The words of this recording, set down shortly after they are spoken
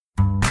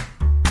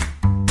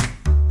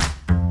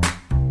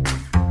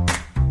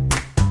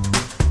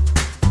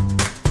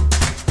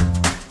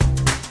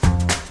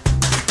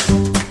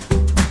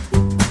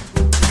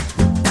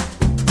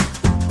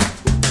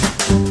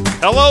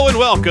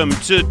welcome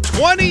to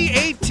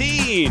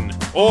 2018,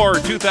 or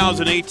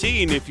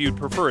 2018 if you'd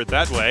prefer it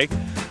that way,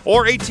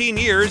 or 18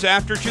 years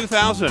after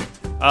 2000.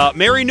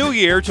 Merry New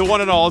Year to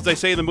one and all, as they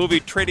say in the movie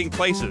Trading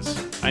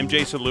Places. I'm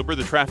Jason Luber,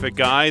 the traffic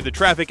guy, the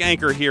traffic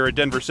anchor here at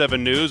Denver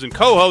 7 News, and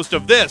co-host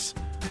of this,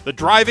 the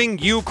Driving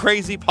You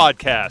Crazy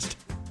podcast.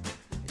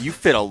 You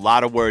fit a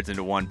lot of words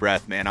into one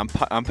breath, man.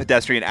 I'm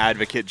pedestrian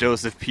advocate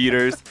Joseph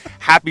Peters.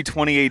 Happy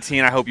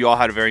 2018. I hope you all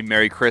had a very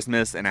Merry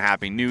Christmas and a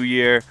Happy New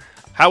Year.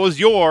 How was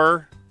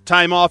your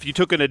time off? You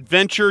took an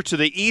adventure to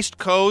the East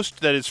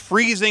Coast that is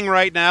freezing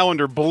right now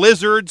under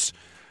blizzards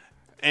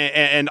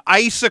and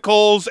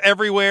icicles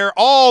everywhere,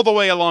 all the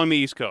way along the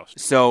East Coast.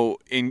 So,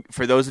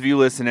 for those of you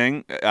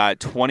listening,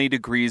 20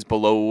 degrees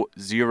below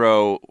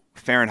 0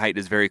 Fahrenheit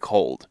is very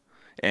cold.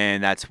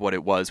 And that's what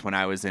it was when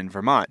I was in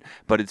Vermont.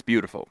 But it's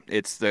beautiful.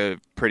 It's the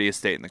prettiest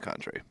state in the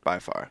country, by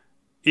far.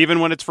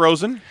 Even when it's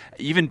frozen?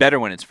 Even better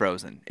when it's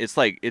frozen.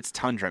 It's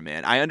tundra,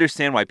 man. I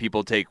understand why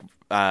people take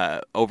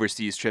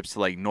overseas trips to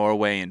like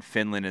Norway and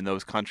Finland and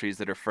those countries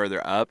that are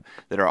further up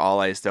that are all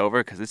iced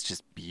over, because it's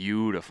just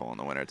beautiful in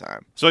the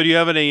wintertime. So do you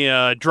have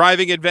any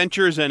driving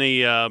adventures,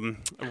 any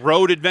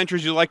road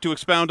adventures you'd like to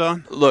expound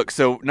on? Look,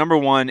 so number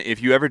one,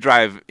 if you ever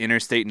drive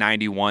Interstate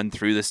 91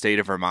 through the state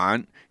of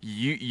Vermont,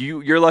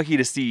 you're lucky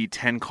to see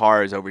 10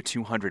 cars over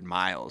 200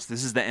 miles.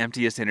 This is the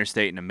emptiest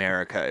interstate in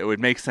America. It would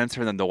make sense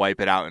for them to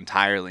wipe it out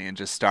entirely and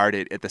just start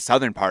it at the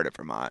southern part of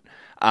Vermont.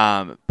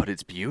 But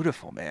it's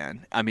beautiful,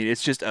 man. I mean,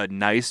 it's just a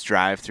nice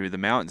drive through the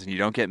mountains, and you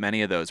don't get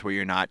many of those where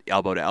you're not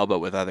elbow to elbow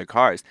with other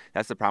cars.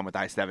 That's the problem with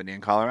I-70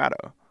 in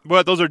Colorado.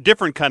 But those are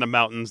different kind of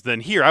mountains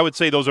than here. I would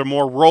say those are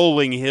more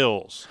rolling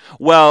hills.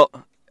 Well,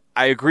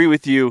 I agree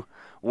with you.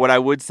 What I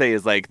would say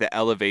is like the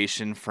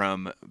elevation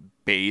from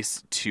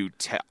base to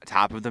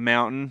top of the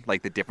mountain,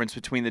 like the difference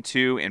between the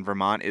two in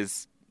Vermont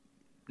is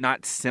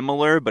not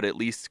similar, but at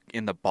least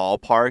in the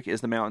ballpark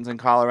is the mountains in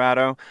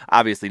Colorado.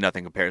 Obviously,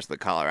 nothing compares to the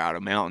Colorado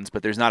mountains,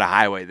 but there's not a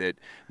highway that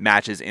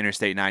matches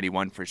Interstate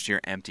 91 for sheer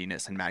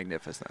emptiness and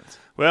magnificence.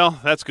 Well,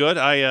 that's good.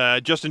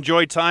 I just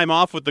enjoyed time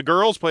off with the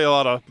girls.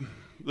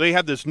 They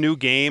have this new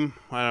game.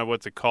 I don't know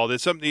what's it called.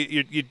 It's something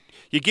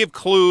you give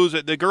clues.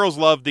 The girls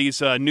love these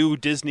new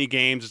Disney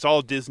games. It's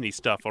all Disney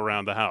stuff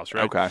around the house,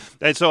 right? Okay.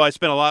 And so we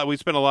spent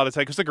a lot of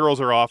time because the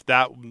girls are off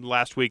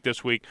last week,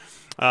 this week.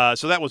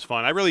 So that was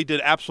fun. I really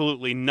did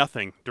absolutely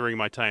nothing during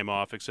my time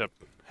off except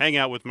hang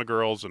out with my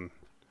girls, and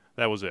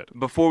that was it.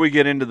 Before we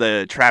get into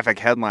the traffic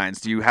headlines,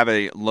 do you have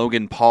a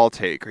Logan Paul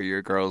take? Or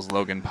your girls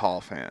Logan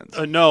Paul fans?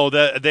 No,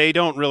 they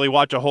don't really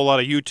watch a whole lot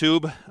of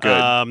YouTube.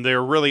 Good.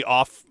 They're really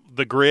off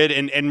the grid,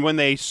 and when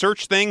they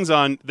search things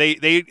on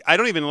I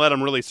don't even let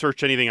them really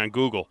search anything on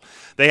Google.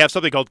 They have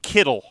something called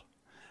Kiddle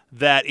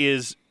that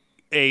is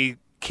a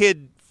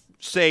kid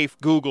safe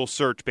Google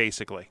search,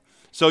 basically.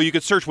 So you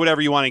could search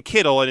whatever you want in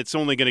Kiddle, and it's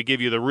only going to give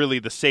you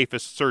the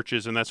safest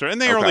searches and that sort.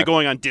 And they're only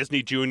going on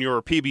Disney Junior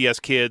or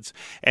PBS Kids,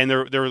 and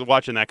they're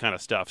watching that kind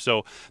of stuff.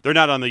 So they're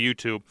not on the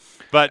YouTube.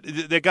 But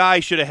the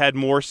guy should have had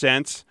more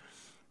sense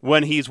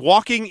when he's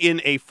walking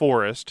in a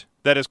forest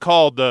that is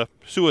called the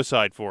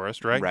suicide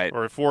forest, right? Right.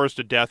 Or a forest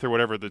of death, or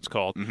whatever that's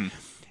called. Mm-hmm.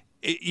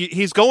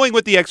 He's going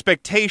with the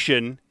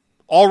expectation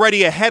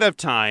already ahead of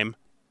time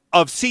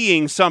of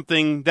seeing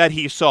something that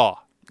he saw.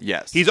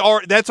 Yes.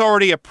 That's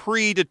already a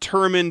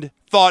predetermined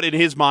thought in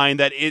his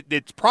mind that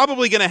it's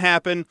probably going to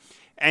happen,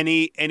 and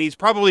he's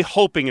probably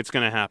hoping it's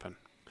going to happen.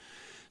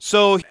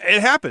 So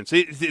it happens.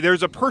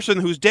 There's a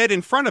person who's dead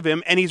in front of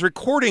him, and he's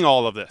recording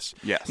all of this.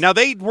 Yes. Now,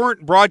 they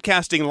weren't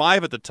broadcasting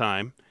live at the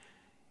time.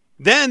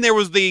 Then there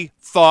was the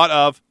thought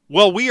of,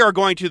 well, we are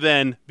going to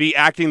then be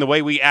acting the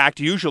way we act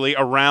usually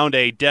around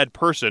a dead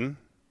person.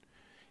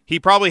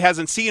 He probably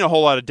hasn't seen a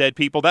whole lot of dead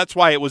people. That's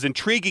why it was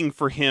intriguing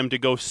for him to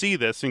go see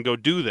this and go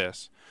do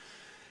this.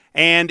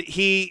 And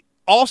he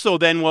also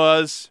then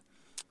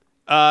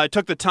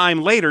took the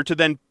time later to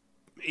then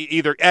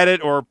either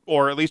edit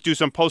or at least do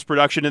some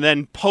post-production and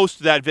then post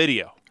that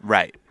video.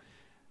 Right.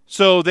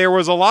 So there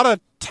was a lot of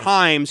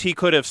times he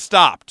could have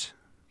stopped.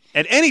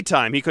 At any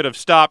time he could have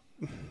stopped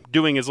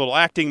doing his little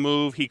acting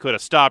move. He could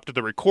have stopped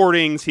the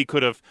recordings. He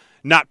could have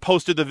not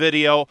posted the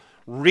video,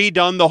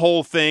 redone the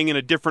whole thing in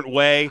a different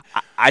way.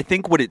 I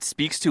think what it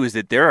speaks to is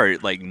that there are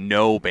like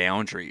no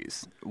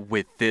boundaries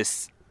with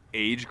this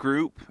age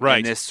group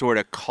and this sort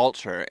of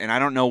culture. And I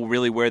don't know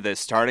really where the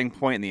starting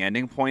point and the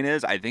ending point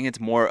is. I think it's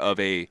more of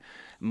a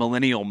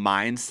millennial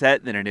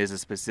mindset than it is a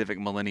specific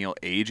millennial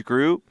age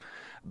group.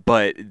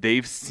 But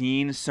they've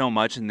seen so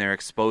much and they're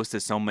exposed to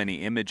so many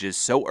images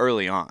so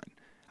early on.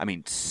 I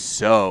mean,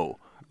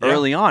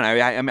 early on.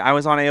 I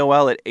was on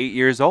AOL at 8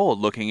 years old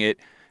looking at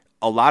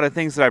a lot of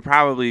things that I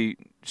probably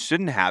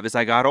shouldn't have as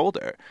I got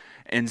older.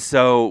 And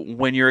so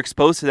when you're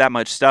exposed to that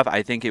much stuff,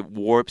 I think it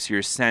warps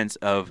your sense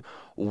of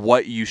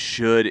what you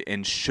should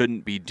and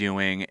shouldn't be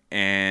doing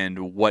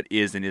and what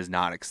is and is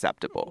not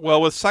acceptable.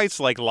 Well, with sites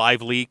like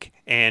LiveLeak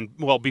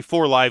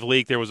before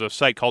LiveLeak, there was a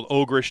site called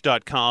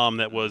Ogrish.com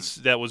that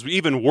was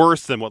even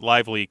worse than what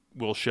LiveLeak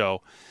will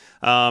show.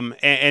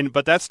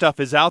 But that stuff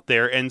is out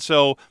there, and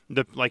so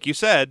like you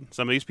said,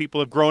 some of these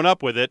people have grown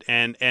up with it,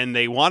 and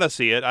they want to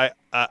see it.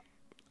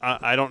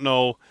 I don't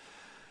know.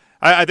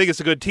 I think it's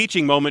a good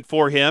teaching moment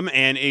for him,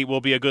 and it will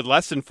be a good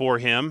lesson for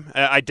him.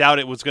 I doubt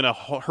it was going to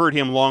hurt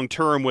him long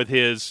term with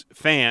his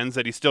fans,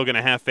 that he's still going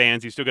to have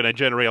fans. He's still going to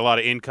generate a lot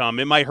of income.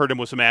 It might hurt him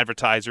with some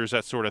advertisers,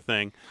 that sort of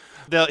thing.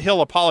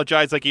 He'll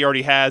apologize like he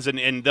already has,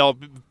 and they'll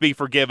be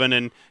forgiven,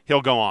 and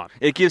he'll go on.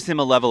 It gives him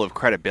a level of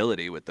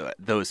credibility with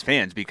those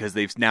fans, because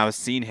they've now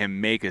seen him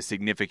make a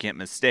significant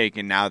mistake,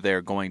 and now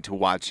they're going to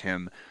watch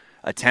him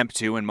attempt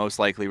to and most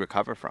likely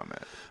recover from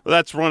it. Well,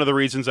 that's one of the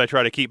reasons I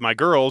try to keep my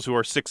girls, who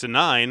are 6 and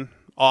 9,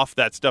 off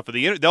that stuff of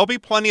the internet. There'll be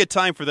plenty of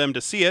time for them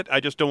to see it. I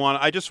just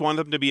want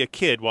them to be a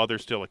kid while they're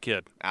still a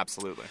kid.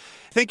 Absolutely.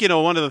 I think,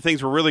 one of the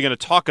things we're really going to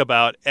talk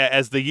about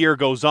as the year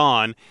goes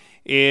on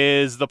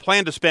is the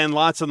plan to spend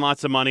lots and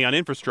lots of money on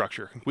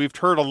infrastructure. We've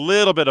heard a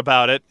little bit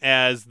about it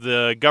as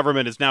the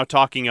government is now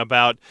talking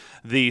about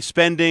the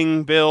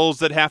spending bills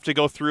that have to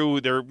go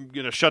through. They're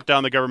going to shut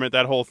down the government,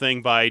 that whole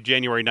thing, by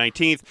January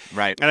 19th.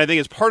 Right. And I think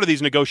as part of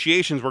these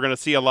negotiations, we're going to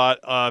see a lot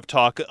of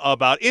talk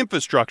about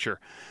infrastructure.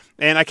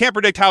 And I can't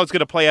predict how it's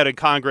going to play out in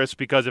Congress,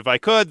 because if I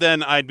could,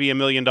 then I'd be $1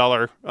 million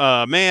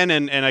man,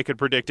 and I could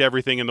predict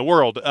everything in the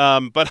world.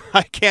 But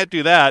I can't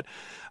do that.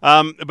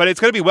 But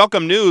it's going to be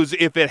welcome news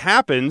if it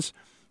happens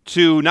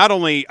to not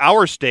only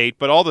our state,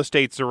 but all the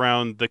states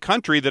around the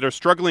country that are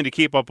struggling to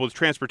keep up with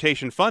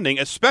transportation funding,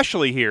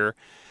 especially here.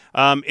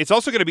 It's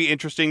also going to be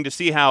interesting to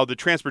see how the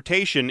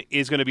transportation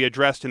is going to be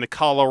addressed in the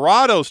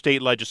Colorado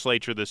state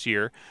legislature this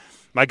year.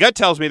 My gut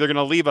tells me they're going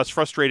to leave us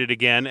frustrated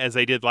again, as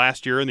they did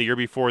last year and the year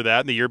before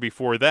that and the year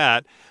before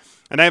that.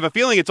 And I have a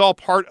feeling it's all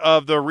part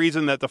of the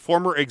reason that the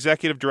former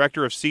executive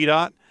director of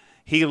CDOT,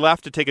 he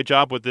left to take a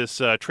job with this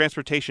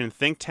transportation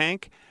think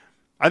tank.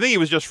 I think he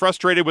was just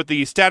frustrated with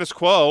the status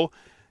quo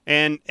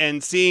and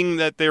seeing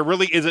that there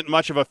really isn't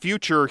much of a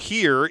future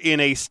here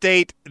in a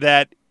state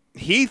that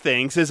he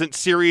thinks isn't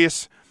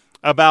serious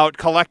about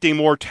collecting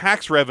more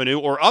tax revenue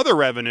or other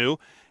revenue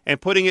and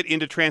putting it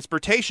into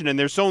transportation. And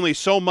there's only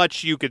so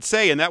much you could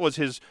say, and that was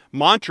his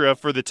mantra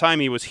for the time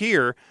he was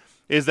here,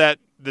 is that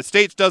the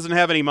state doesn't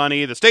have any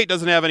money, the state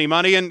doesn't have any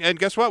money, and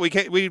guess what? We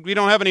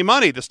don't have any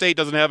money. The state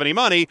doesn't have any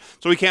money,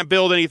 so we can't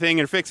build anything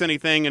and fix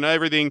anything, and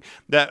everything,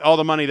 that all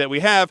the money that we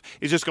have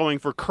is just going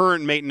for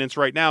current maintenance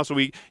right now. So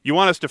you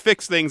want us to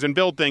fix things and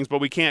build things, but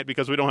we can't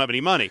because we don't have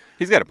any money.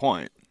 He's got a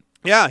point.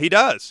 Yeah, he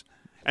does.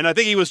 And I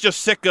think he was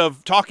just sick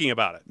of talking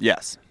about it.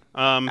 Yes.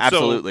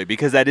 Absolutely,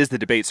 because that is the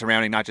debate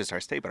surrounding not just our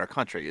state but our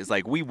country. Is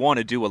like, we want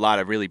to do a lot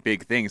of really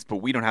big things, but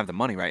we don't have the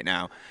money right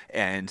now,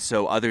 and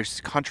so other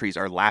countries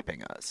are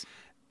lapping us.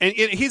 And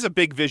he's a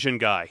big vision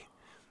guy.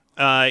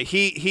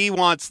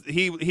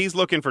 He's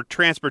looking for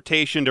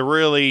transportation to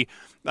really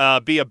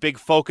be a big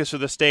focus of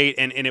the state,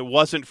 and it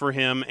wasn't for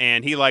him.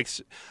 And he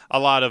likes a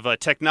lot of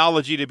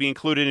technology to be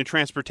included in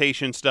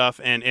transportation stuff,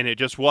 and it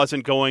just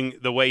wasn't going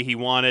the way he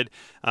wanted.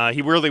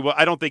 He really,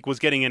 I don't think, was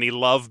getting any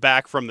love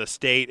back from the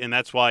state, and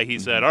that's why he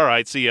said, "All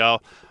right, see,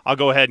 I'll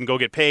go ahead and go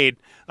get paid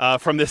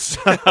from this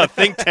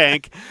think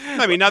tank."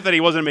 I mean, not that he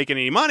wasn't making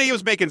any money; he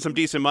was making some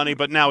decent money,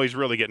 but now he's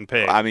really getting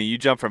paid. Well, I mean, you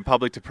jump from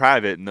public to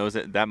private, and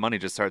that money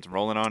just starts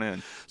rolling on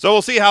in. So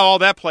we'll see how all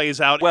that plays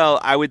out. Well,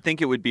 I would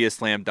think it would be a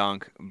slam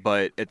dunk,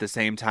 but at the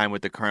same time,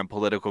 with the current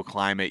political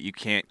climate, you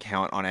can't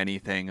count on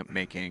anything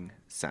making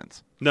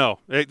sense. No,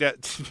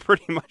 that's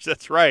pretty much,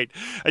 that's right.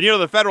 And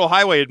the Federal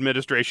Highway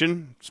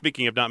Administration,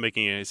 speaking of not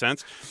making any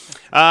sense,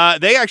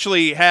 they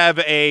actually have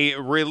a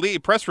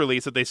press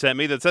release that they sent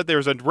me that said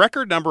there's a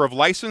record number of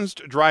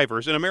licensed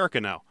drivers in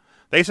America now.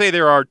 They say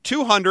there are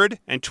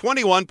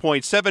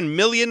 221.7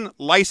 million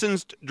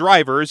licensed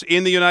drivers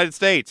in the United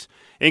States,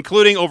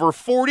 including over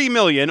 40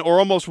 million, or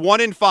almost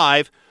 1 in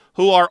 5,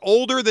 who are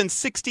older than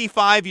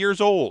 65 years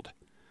old.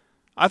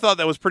 I thought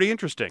that was pretty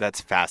interesting.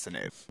 That's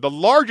fascinating. The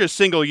largest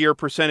single-year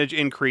percentage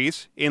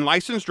increase in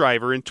licensed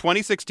driver in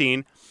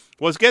 2016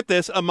 was, get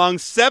this, among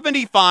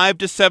 75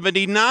 to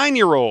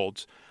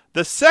 79-year-olds.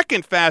 The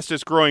second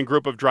fastest growing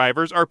group of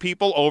drivers are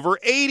people over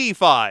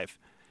 85.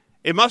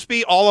 It must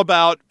be all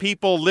about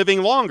people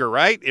living longer,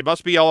 right? It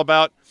must be all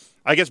about,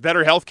 I guess,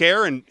 better health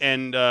care and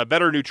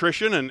better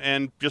nutrition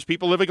and just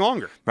people living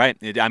longer. Right.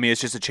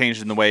 It's just a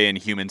change in the way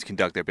humans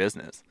conduct their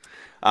business.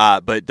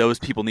 But those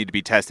people need to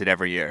be tested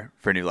every year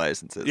for new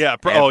licenses. Yeah.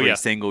 Every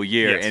single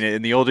year. Yes.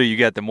 And the older you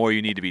get, the more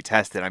you need to be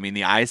tested. I mean,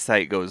 the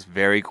eyesight goes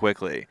very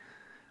quickly.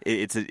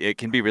 It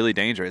can be really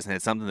dangerous, and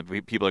it's something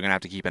that people are going to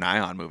have to keep an eye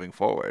on moving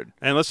forward.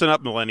 And listen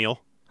up,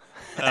 millennial.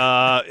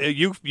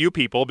 You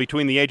people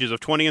between the ages of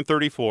 20 and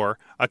 34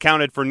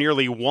 accounted for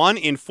nearly 1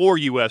 in 4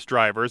 U.S.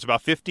 drivers,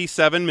 about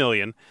 57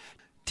 million.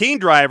 Teen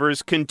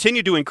drivers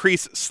continue to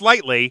increase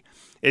slightly.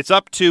 It's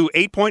up to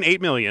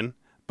 8.8 million,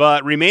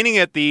 but remaining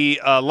at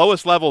the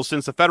lowest levels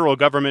since the federal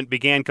government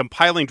began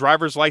compiling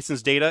driver's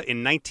license data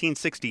in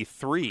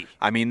 1963.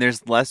 I mean,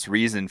 there's less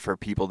reason for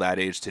people that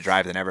age to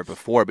drive than ever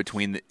before,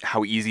 between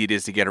how easy it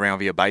is to get around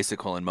via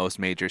bicycle in most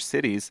major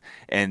cities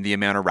and the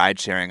amount of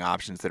ride-sharing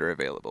options that are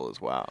available as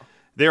well.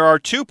 There are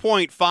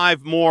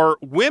 2.5 more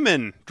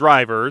women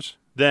drivers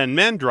than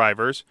men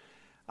drivers.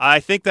 I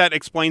think that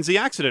explains the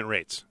accident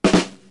rates.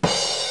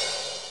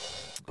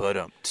 But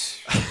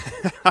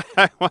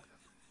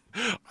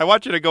I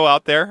want you to go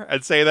out there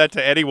and say that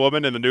to any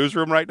woman in the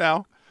newsroom right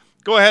now.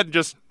 Go ahead and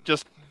just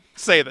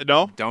say that.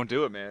 No? Don't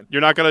do it, man.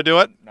 You're not going to do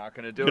it? Not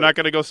going to do it. You're not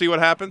going to go see what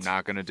happens?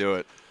 Not going to do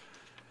it.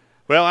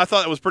 Well, I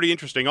thought it was pretty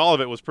interesting. All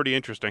of it was pretty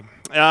interesting.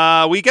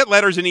 We get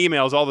letters and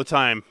emails all the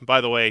time, by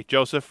the way,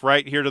 Joseph,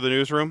 right here to the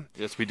newsroom.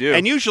 Yes, we do.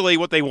 And usually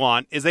what they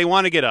want is they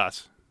want to get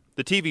us,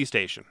 the TV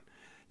station,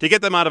 to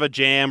get them out of a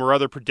jam or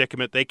other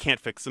predicament they can't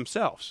fix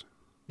themselves.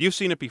 You've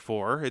seen it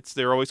before.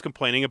 They're always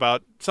complaining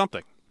about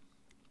something.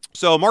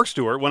 So Mark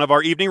Stewart, one of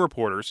our evening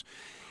reporters,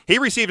 he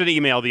received an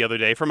email the other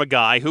day from a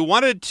guy who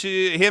wanted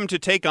him to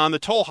take on the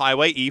toll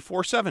highway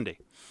E470.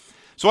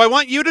 So I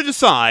want you to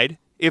decide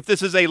if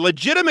this is a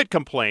legitimate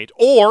complaint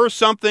or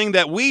something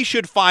that we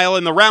should file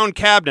in the round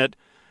cabinet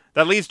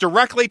that leads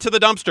directly to the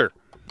dumpster.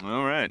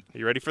 All right. Are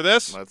you ready for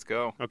this? Let's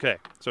go. Okay,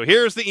 so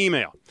here's the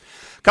email.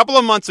 A couple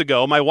of months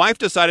ago, my wife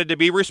decided to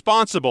be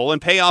responsible and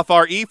pay off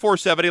our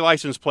E470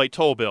 license plate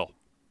toll bill.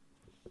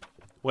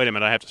 Wait a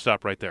minute, I have to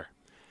stop right there.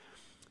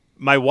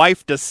 My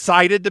wife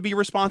decided to be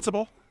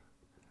responsible?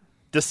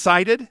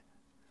 Decided?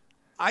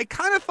 I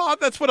kind of thought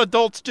that's what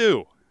adults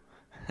do.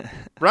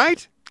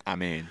 Right? I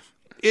mean,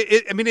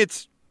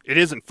 it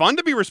isn't fun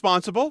to be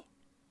responsible.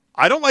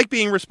 I don't like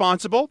being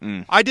responsible.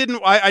 I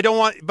don't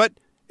want, but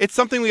it's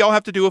something we all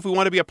have to do if we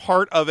want to be a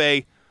part of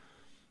a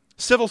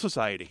civil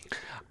society.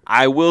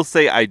 I will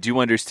say I do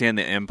understand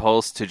the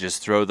impulse to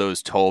just throw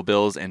those toll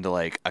bills into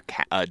like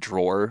a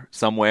drawer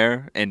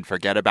somewhere and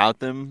forget about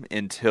them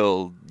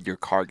until your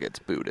car gets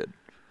booted.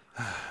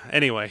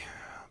 Anyway,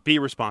 be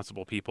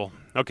responsible, people.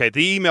 Okay,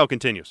 the email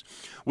continues.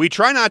 We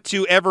try not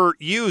to ever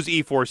use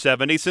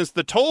E470 since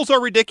the tolls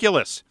are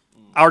ridiculous.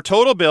 Our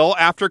total bill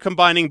after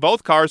combining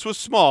both cars was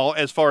small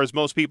as far as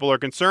most people are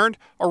concerned,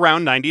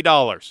 around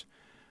 $90.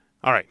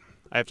 All right,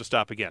 I have to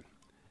stop again.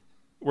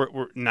 We're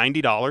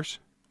 $90?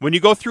 When you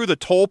go through the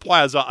toll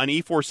plaza on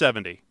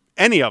E470,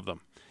 any of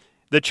them,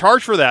 the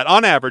charge for that,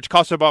 on average,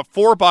 costs about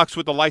 $4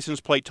 with the license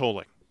plate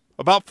tolling.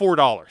 About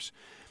 $4.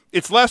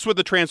 It's less with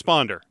the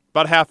transponder,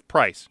 about half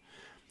price.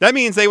 That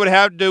means they would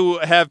have to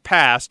have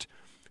passed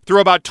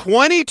through about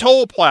 20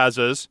 toll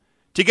plazas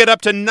to get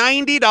up to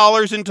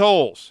 $90 in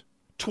tolls.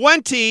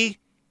 20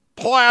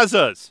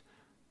 plazas.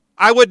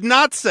 I would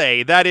not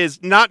say that is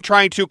not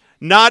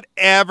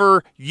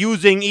ever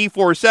using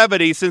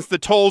E470 since the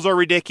tolls are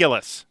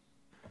ridiculous.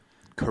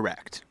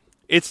 Correct.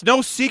 It's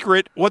no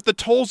secret what the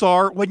tolls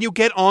are when you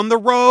get on the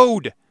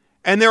road.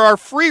 And there are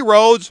free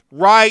roads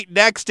right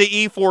next to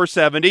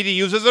E470 to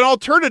use as an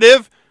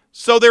alternative,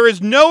 so there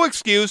is no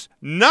excuse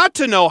not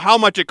to know how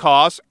much it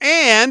costs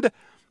and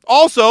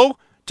also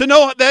to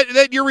know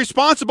that you're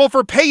responsible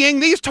for paying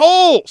these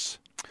tolls.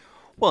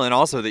 Well, and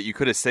also that you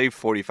could have saved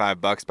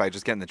 $45 by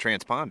just getting the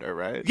transponder,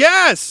 right?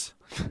 Yes,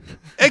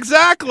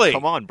 exactly.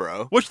 Come on,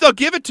 bro. Which they'll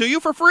give it to you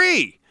for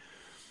free.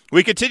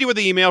 We continue with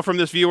the email from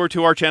this viewer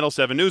to our Channel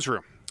 7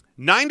 newsroom.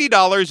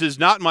 $90 is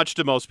not much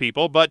to most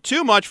people, but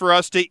too much for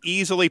us to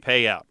easily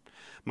pay out.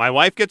 My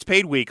wife gets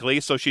paid weekly,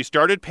 so she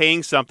started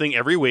paying something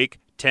every week,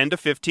 $10 to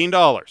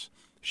 $15.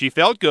 She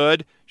felt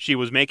good. She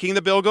was making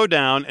the bill go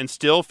down and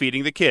still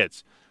feeding the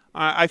kids.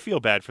 I feel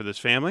bad for this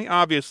family.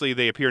 Obviously,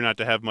 they appear not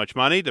to have much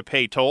money to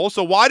pay tolls,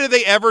 so why do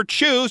they ever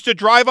choose to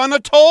drive on a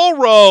toll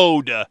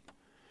road?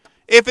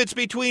 If it's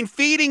between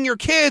feeding your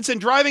kids and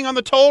driving on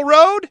the toll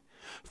road,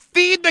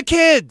 feed the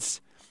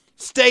kids.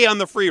 Stay on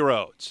the free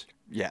roads.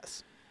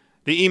 Yes.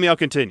 The email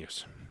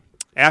continues.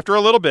 After a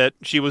little bit,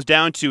 she was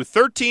down to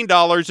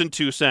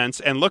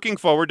 $13.02 and looking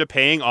forward to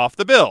paying off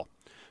the bill.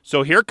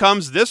 So here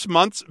comes this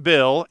month's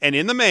bill and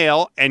in the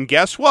mail, and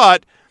guess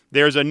what?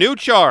 There's a new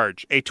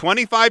charge, a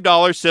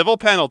 $25 civil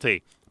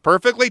penalty,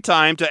 perfectly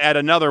timed to add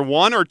another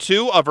one or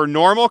two of her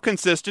normal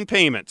consistent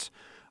payments.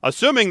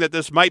 Assuming that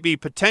this might be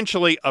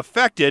potentially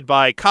affected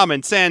by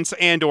common sense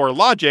and or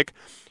logic,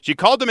 she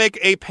called to make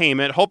a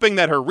payment, hoping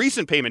that her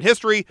recent payment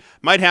history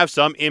might have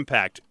some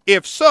impact.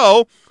 If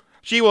so,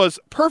 she was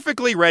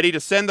perfectly ready to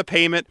send the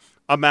payment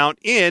amount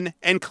in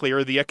and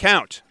clear the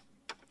account.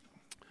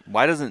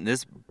 Why doesn't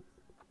this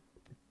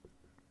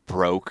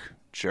broke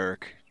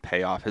jerk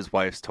pay off his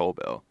wife's toll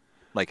bill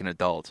like an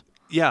adult?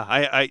 Yeah,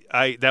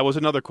 I that was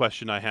another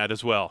question I had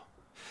as well.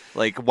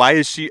 Like, why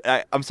is she?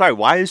 I'm sorry.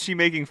 Why is she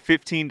making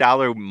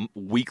 $15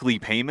 weekly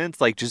payments?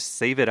 Like, just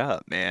save it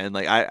up, man.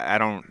 Like, I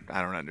don't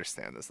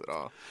understand this at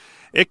all.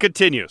 It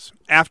continues.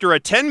 After a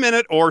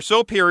 10-minute or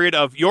so period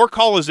of your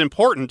call is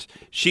important,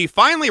 she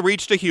finally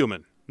reached a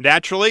human.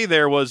 Naturally,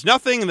 there was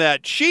nothing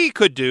that she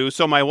could do,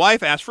 so my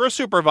wife asked for a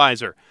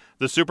supervisor.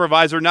 The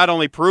supervisor not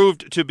only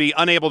proved to be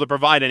unable to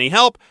provide any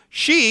help,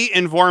 she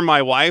informed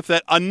my wife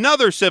that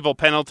another civil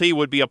penalty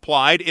would be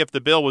applied if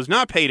the bill was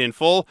not paid in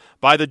full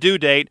by the due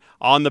date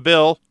on the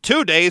bill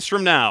 2 days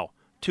from now.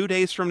 2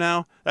 days from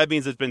now? That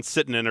means it's been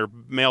sitting in her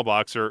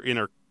mailbox or in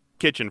her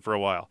kitchen for a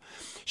while.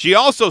 She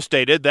also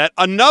stated that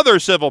another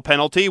civil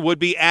penalty would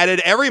be added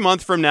every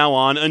month from now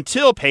on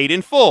until paid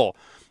in full.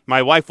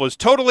 My wife was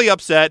totally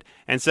upset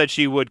and said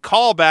she would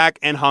call back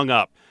and hung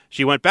up.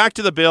 She went back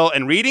to the bill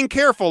and, reading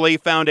carefully,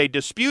 found a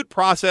dispute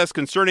process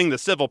concerning the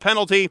civil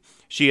penalty.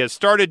 She has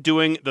started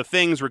doing the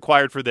things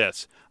required for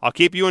this. I'll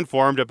keep you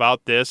informed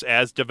about this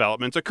as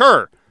developments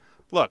occur.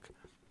 Look,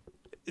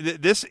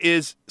 this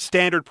is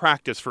standard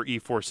practice for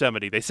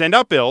E470. They send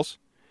out bills,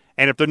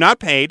 and if they're not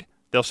paid,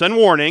 they'll send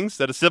warnings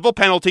that a civil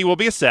penalty will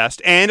be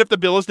assessed, and if the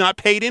bill is not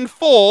paid in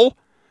full,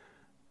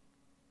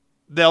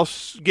 they'll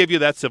give you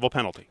that civil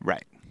penalty.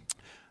 Right.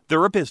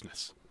 They're a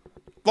business.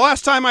 The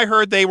last time I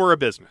heard, they were a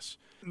business.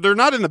 They're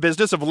not in the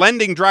business of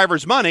lending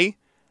drivers money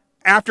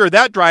after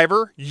that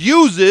driver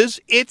uses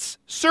its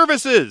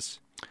services.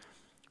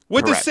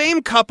 Would Correct. the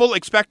same couple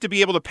expect to be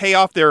able to pay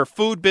off their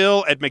food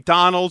bill at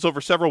McDonald's over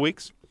several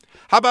weeks?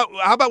 How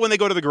about when they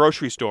go to the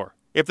grocery store?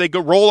 If they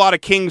roll out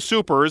of King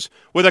Soopers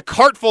with a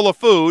cart full of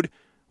food,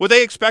 would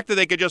they expect that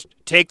they could just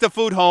take the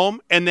food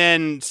home and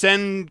then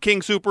send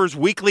King Soopers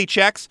weekly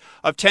checks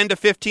of $10 to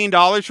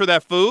 $15 for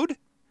that food?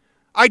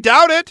 I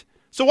doubt it.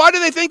 So why do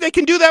they think they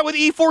can do that with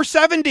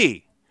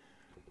E470?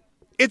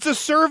 It's a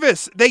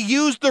service. They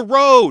use the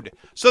road,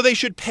 so they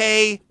should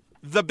pay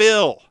the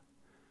bill.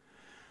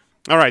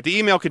 All right, the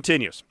email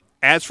continues.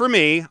 As for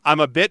me, I'm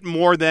a bit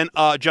more than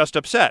just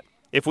upset.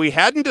 If we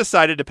hadn't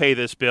decided to pay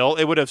this bill,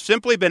 it would have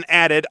simply been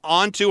added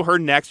onto her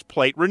next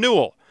plate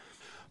renewal.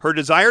 Her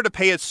desire to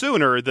pay it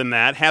sooner than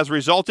that has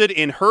resulted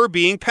in her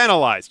being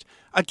penalized.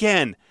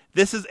 Again,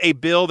 this is a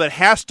bill that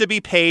has to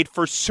be paid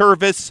for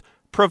service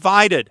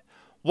provided.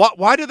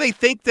 Why do they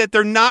think that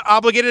they're not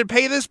obligated to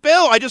pay this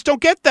bill? I just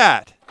don't get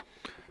that.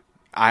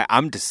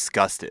 I'm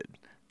disgusted.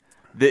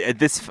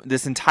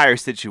 This entire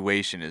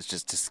situation is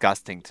just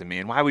disgusting to me.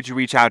 And why would you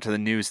reach out to the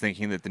news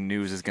thinking that the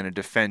news is going to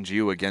defend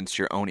you against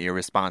your own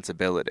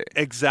irresponsibility?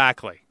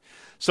 Exactly.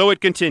 So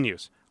it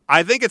continues.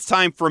 I think it's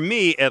time for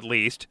me, at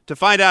least, to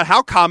find out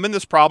how common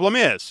this problem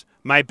is.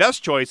 My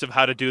best choice of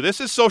how to do this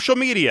is social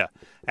media.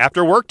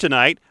 After work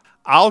tonight,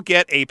 I'll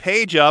get a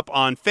page up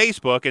on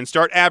Facebook and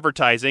start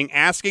advertising,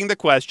 asking the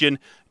question,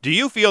 do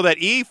you feel that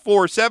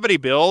E470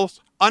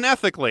 bills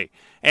unethically?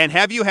 And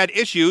have you had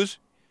issues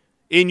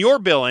in your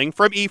billing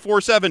from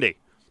E470?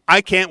 I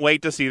can't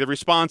wait to see the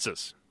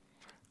responses.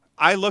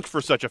 I looked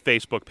for such a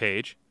Facebook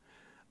page.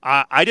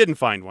 I didn't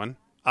find one.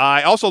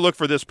 I also looked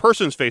for this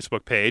person's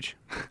Facebook page.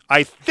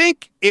 I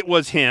think it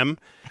was him,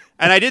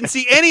 and I didn't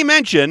see any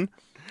mention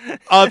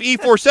of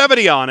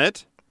E470 on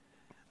it.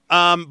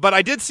 But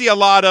I did see a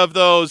lot of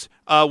those,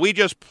 I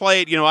just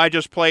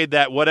played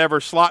that whatever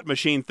slot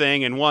machine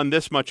thing and won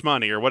this much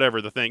money or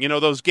whatever the thing.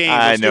 Those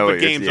games, stupid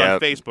games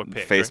on Facebook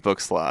page. Facebook right?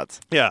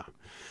 slots. Yeah.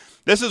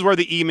 This is where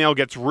the email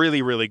gets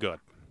really, really good.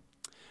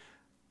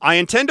 I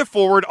intend to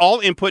forward all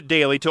input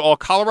daily to all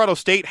Colorado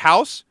State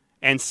House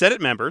and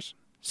Senate members,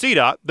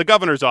 CDOT, the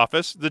Governor's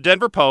Office, the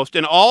Denver Post,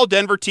 and all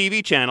Denver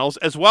TV channels,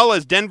 as well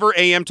as Denver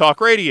AM Talk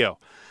Radio.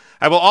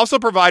 I will also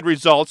provide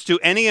results to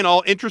any and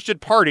all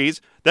interested parties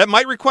that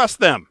might request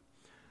them.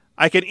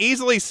 I can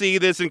easily see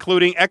this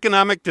including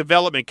economic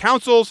development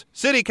councils,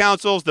 city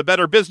councils, the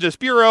Better Business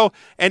Bureau,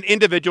 and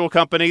individual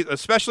companies,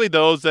 especially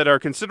those that are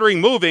considering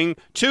moving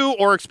to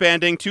or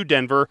expanding to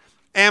Denver,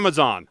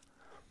 Amazon.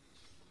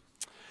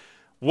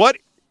 What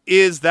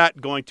is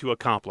that going to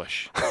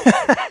accomplish?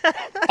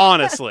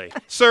 Honestly,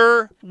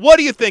 sir, what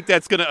do you think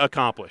that's going to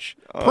accomplish?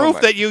 Proof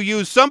that you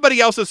use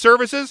somebody else's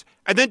services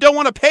and then don't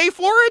want to pay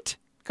for it?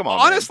 Come on,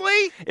 honestly?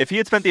 Man. If he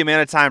had spent the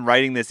amount of time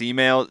writing this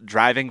email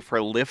driving for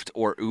Lyft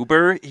or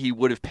Uber, he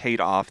would have paid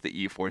off the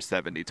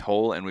E470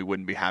 toll and we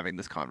wouldn't be having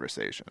this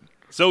conversation.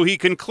 So he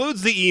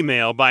concludes the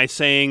email by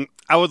saying,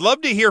 I would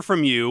love to hear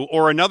from you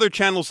or another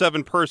Channel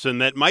 7 person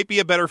that might be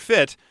a better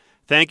fit.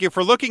 Thank you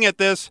for looking at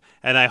this,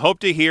 and I hope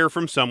to hear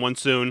from someone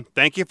soon.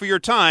 Thank you for your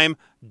time,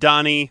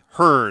 Donnie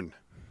Hearn.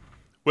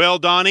 Well,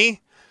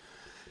 Donnie,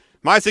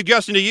 my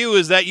suggestion to you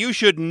is that you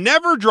should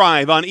never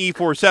drive on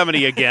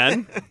E470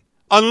 again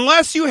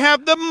unless you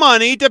have the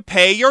money to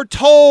pay your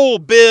toll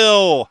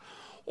bill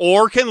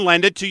or can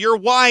lend it to your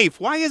wife.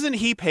 Why isn't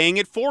he paying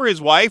it for his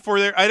wife?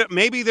 Or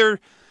maybe they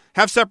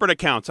have separate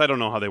accounts. I don't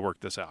know how they work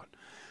this out.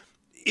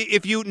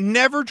 If you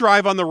never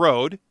drive on the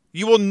road,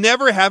 you will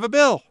never have a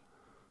bill.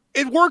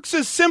 It works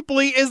as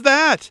simply as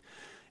that.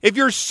 If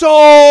you're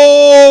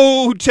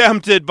so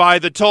tempted by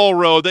the toll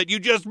road that you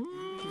just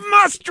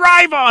must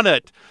drive on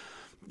it,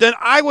 then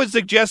I would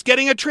suggest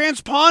getting a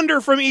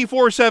transponder from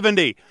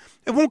E470.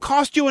 It won't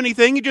cost you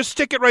anything. You just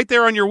stick it right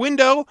there on your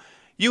window.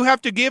 You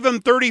have to give them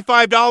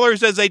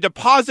 $35 as a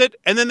deposit,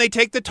 and then they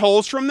take the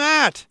tolls from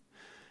that.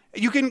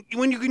 You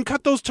can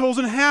cut those tolls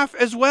in half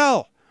as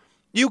well.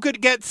 You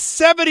could get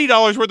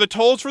 $70 worth of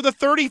tolls for the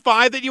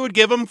 $35 that you would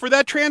give them for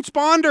that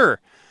transponder.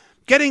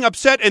 Getting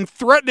upset and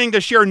threatening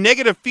to share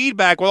negative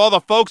feedback with all the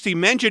folks he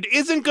mentioned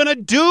isn't going to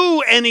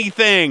do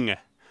anything.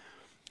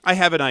 I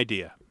have an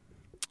idea.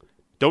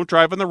 Don't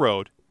drive on the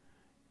road.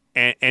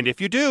 And if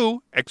you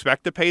do,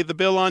 expect to pay the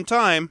bill on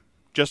time,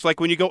 just like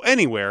when you go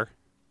anywhere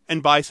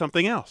and buy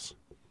something else.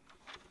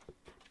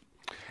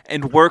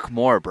 And work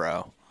more,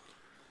 bro.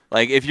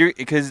 Like,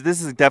 because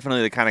this is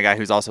definitely the kind of guy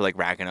who's also like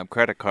racking up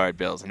credit card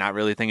bills and not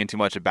really thinking too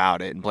much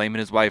about it and blaming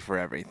his wife for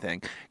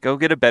everything. Go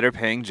get a better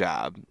paying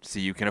job so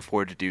you can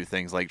afford to do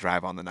things like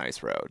drive on the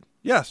nice road.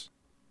 Yes.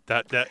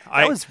 That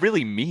was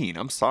really mean.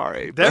 I'm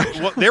sorry.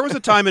 There was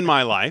a time in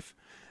my life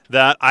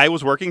that I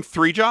was working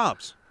 3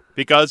 jobs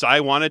because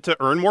I wanted to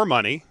earn more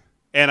money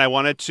and I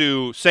wanted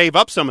to save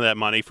up some of that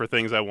money for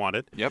things I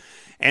wanted. Yep.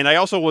 And I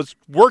also was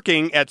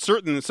working at some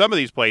of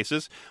these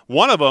places.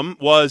 One of them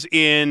was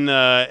in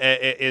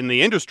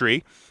the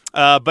industry,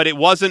 but it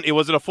wasn't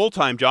a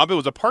full-time job. It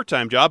was a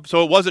part-time job,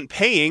 so it wasn't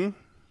paying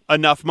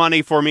enough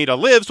money for me to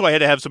live, so I had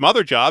to have some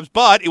other jobs,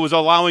 but it was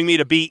allowing me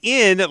to be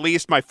in, at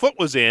least my foot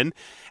was in,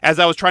 as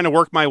I was trying to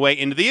work my way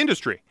into the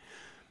industry.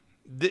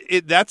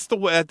 That's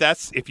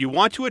if you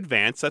want to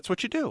advance, that's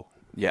what you do.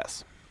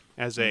 Yes.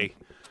 As a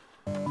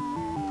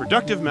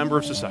productive member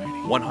of society.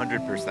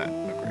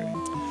 100%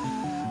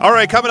 agree. All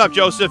right, coming up,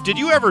 Joseph, did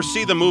you ever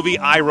see the movie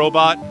I,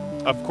 Robot?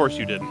 Of course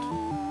you didn't.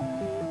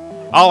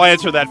 I'll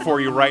answer that for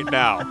you right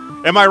now.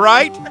 Am I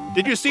right?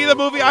 Did you see the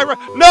movie I,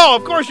 Robot? No,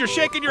 of course you're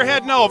shaking your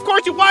head no. Of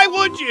course you, why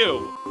would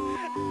you?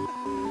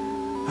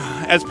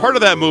 As part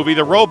of that movie,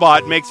 the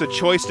robot makes a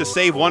choice to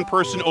save one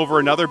person over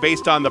another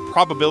based on the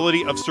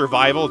probability of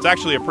survival. It's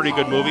actually a pretty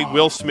good movie.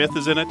 Will Smith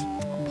is in it.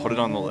 Put it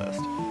on the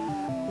list.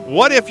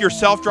 What if your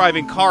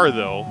self-driving car,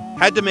 though,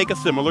 had to make a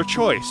similar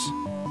choice?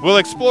 We'll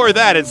explore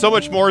that and so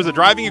much more as the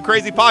Driving You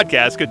Crazy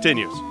podcast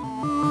continues.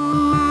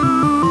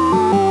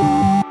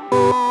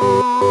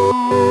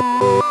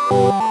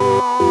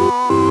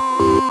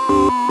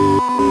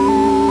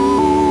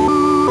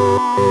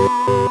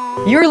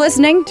 You're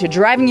listening to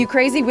Driving You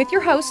Crazy with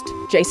your host,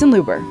 Jason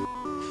Luber.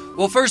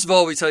 Well, first of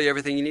all, we tell you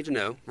everything you need to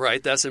know,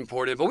 right? That's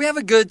important. But we have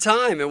a good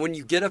time, and when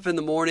you get up in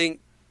the morning,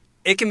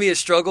 it can be a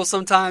struggle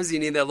sometimes. You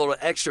need that little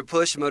extra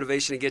push,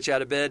 motivation to get you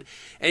out of bed.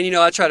 And,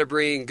 I try to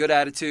bring good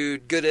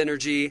attitude, good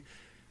energy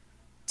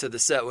to the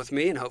set with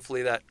me, and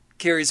hopefully that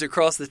carries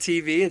across the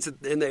TV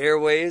and in the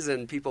airways,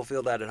 and people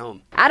feel that at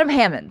home. Adam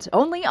Hammond,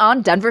 only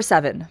on Denver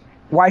 7.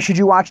 Why should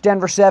you watch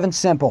Denver 7?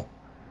 Simple.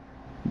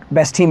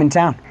 Best team in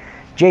town.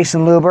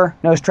 Jason Luber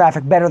knows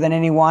traffic better than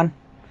anyone.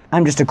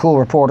 I'm just a cool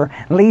reporter.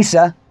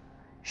 Lisa,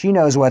 she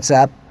knows what's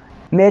up.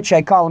 Mitch,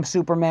 I call him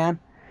Superman.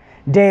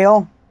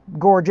 Dale,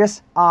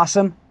 gorgeous,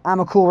 awesome. I'm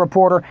a cool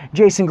reporter.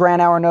 Jason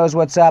Granauer knows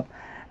what's up.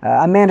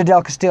 Amanda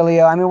Del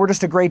Castillo. I mean, we're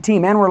just a great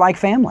team, and we're like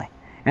family.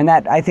 And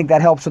I think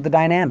that helps with the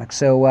dynamic.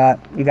 So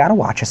you got to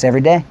watch us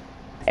every day.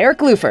 Eric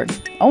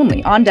Luford,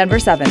 only on Denver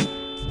 7.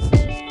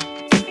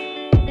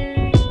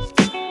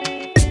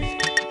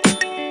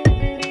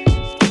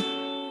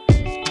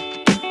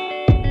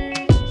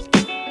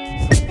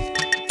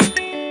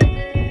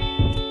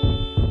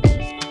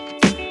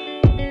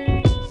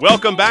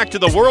 Welcome back to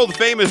the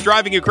world-famous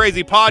Driving You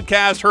Crazy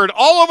podcast, heard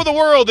all over the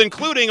world,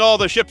 including all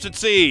the ships at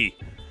sea.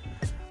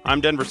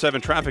 I'm Denver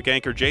 7 traffic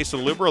anchor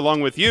Jason Luber,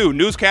 along with you,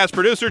 newscast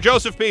producer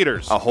Joseph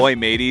Peters. Ahoy,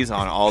 mateys,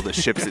 on all the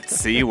ships at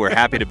sea. We're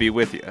happy to be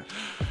with you.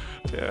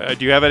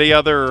 Do you have any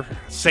other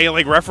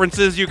sailing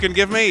references you can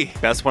give me?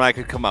 Best one I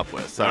could come up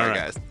with. Sorry,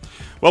 guys.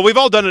 Well, we've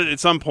all done it at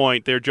some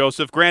point there,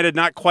 Joseph. Granted,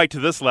 not quite to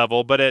this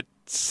level, but at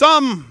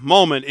some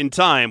moment in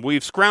time,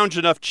 we've scrounged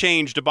enough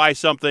change to buy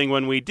something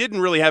when we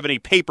didn't really have any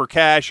paper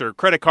cash or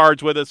credit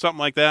cards with us, something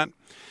like that.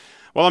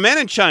 Well, a man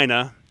in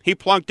China, he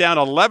plunked down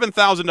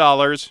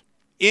 $11,000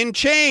 in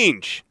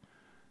change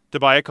to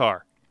buy a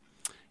car.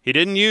 He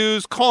didn't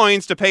use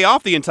coins to pay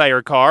off the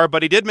entire car,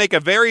 but he did make a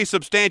very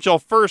substantial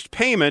first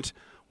payment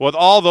with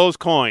all those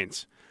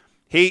coins.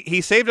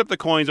 He saved up the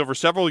coins over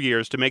several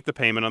years to make the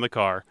payment on the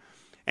car.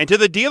 And to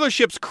the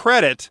dealership's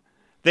credit,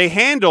 they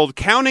handled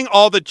counting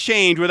all the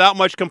change without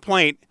much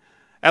complaint,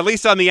 at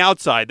least on the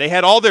outside. They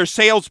had all their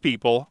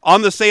salespeople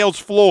on the sales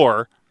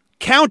floor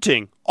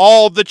counting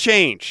all the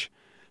change.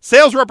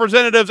 Sales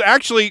representatives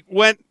actually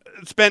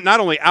spent not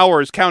only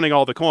hours counting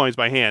all the coins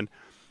by hand,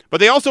 but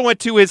they also went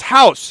to his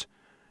house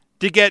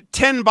to get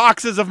 10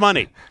 boxes of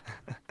money.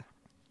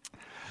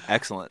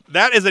 Excellent.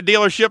 That is a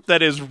dealership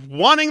that is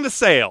wanting the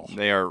sale.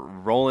 They are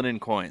rolling in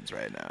coins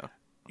right now.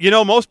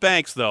 Most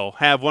banks, though,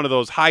 have one of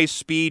those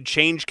high-speed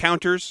change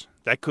counters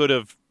that could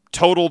have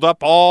totaled up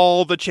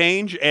all the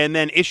change and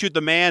then issued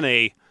the man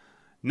a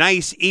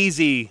nice,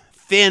 easy,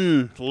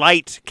 thin,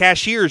 light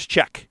cashier's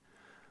check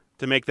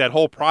to make that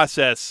whole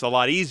process a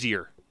lot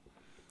easier.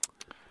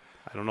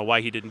 I don't know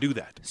why he didn't do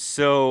that.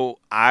 So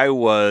I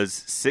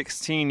was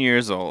 16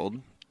 years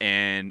old,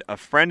 and a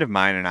friend of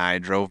mine and I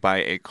drove by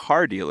a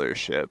car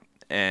dealership,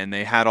 and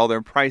they had all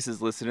their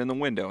prices listed in the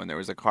window, and there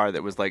was a car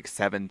that was like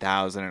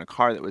 $7,000 and a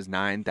car that was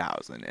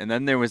 $9,000. And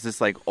then there was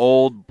this like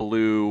old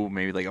blue,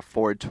 maybe like a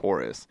Ford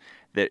Taurus,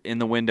 that in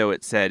the window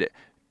it said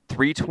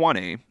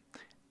 $320,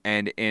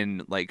 and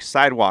in like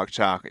sidewalk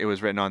chalk it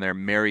was written on there,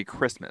 Merry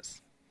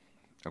Christmas.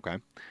 Okay.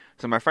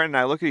 So my friend and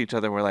I look at each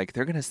other and we're like,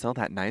 they're going to sell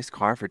that nice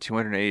car for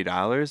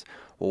 $280?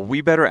 Well,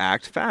 we better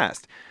act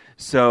fast.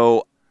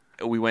 So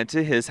we went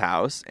to his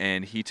house,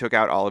 and he took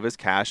out all of his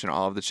cash and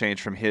all of the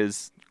change from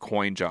his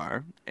coin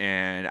jar,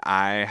 and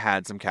I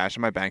had some cash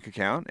in my bank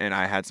account, and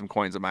I had some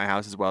coins at my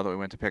house as well that we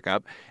went to pick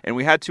up, and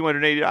we had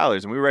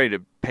 $280, and we were ready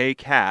to pay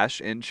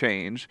cash in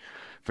change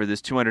for this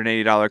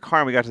 $280 car,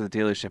 and we got to the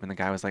dealership, and the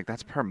guy was like,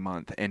 that's per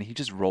month, and he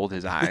just rolled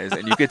his eyes,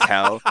 and you could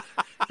tell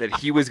that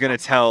he was going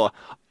to tell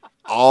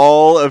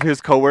all of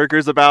his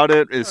coworkers about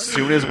it as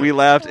soon as we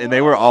left, and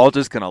they were all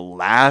just going to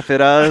laugh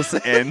at us,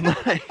 and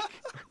like...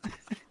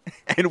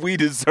 And we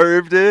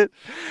deserved it,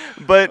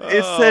 but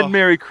it said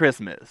Merry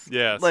Christmas.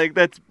 Yes. Like,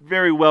 that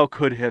very well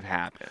could have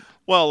happened.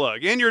 Well,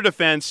 look, in your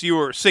defense, you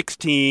were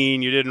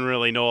 16. You didn't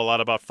really know a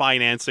lot about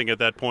financing at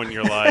that point in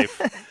your life.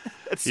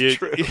 That's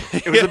true.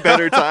 It was a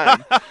better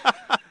time.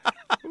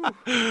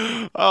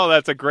 Oh,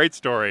 that's a great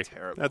story.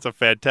 Terrible. That's a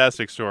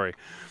fantastic story.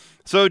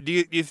 So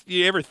do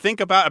you ever think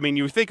about, I mean,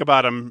 you think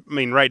about them, I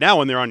mean, right now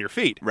when they're on your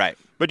feet. Right.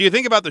 But do you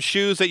think about the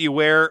shoes that you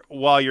wear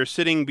while you're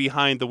sitting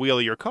behind the wheel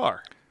of your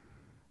car?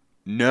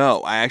 No,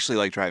 I actually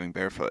like driving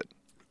barefoot.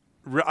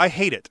 I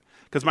hate it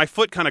because my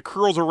foot kind of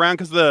curls around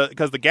because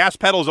the gas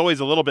pedal is always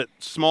a little bit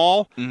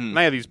small. Mm-hmm. And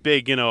I have these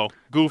big,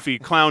 goofy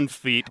clown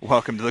feet.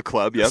 Welcome to the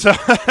club. Yep. So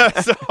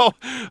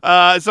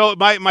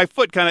my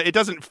foot it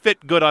doesn't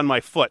fit good on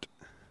my foot.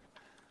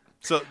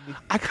 So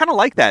I kind of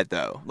like that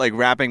though, like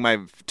wrapping my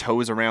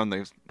toes around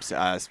the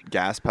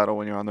gas pedal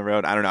when you're on the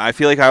road. I don't know. I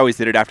feel like I always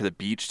did it after the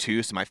beach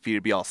too, so my feet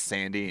would be all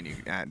sandy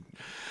and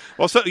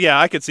Well, so yeah,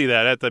 I could see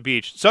that at the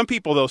beach. Some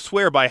people, though,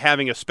 swear by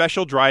having a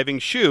special driving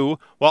shoe,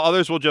 while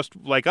others will just,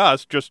 like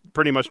us, just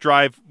pretty much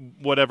drive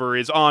whatever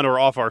is on or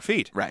off our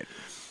feet. Right.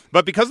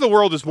 But because the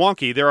world is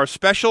wonky, there are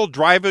special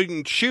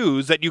driving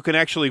shoes that you can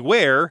actually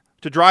wear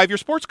to drive your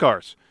sports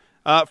cars.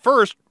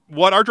 First,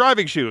 what are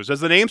driving shoes?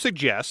 As the name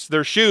suggests,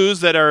 they're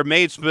shoes that are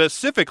made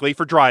specifically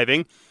for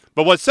driving.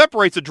 But what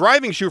separates a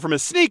driving shoe from a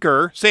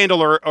sneaker,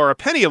 sandal, or a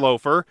penny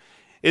loafer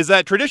is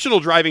that traditional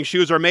driving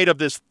shoes are made of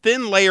this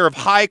thin layer of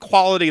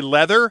high-quality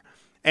leather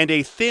and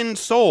a thin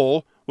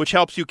sole, which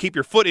helps you keep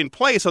your foot in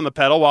place on the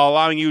pedal while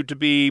allowing you to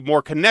be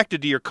more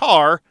connected to your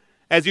car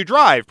as you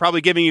drive,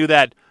 probably giving you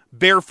that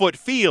barefoot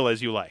feel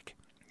as you like.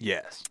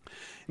 Yes.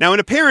 Now, in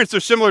appearance,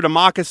 they're similar to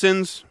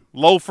moccasins,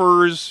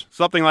 loafers,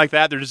 something like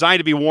that. They're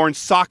designed to be worn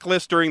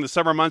sockless during the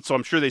summer months, so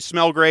I'm sure they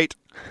smell great.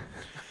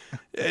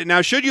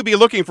 Now, should you be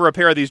looking for a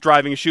pair of these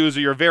driving shoes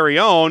of your very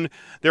own,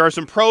 there are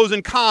some pros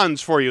and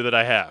cons for you that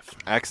I have.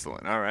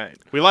 Excellent. All right.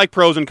 We like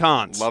pros and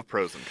cons. Love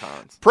pros and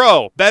cons.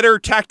 Pro, better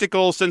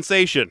tactical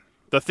sensation.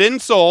 The thin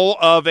sole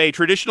of a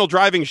traditional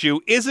driving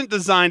shoe isn't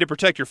designed to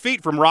protect your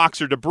feet from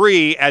rocks or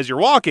debris as you're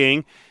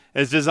walking.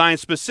 It's designed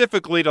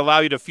specifically to allow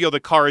you to feel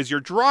the car as you're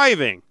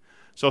driving.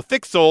 So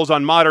thick soles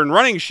on modern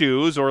running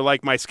shoes, or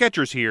like my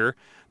Skechers here,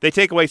 they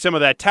take away some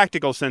of that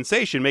tactical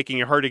sensation, making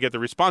it hard to get the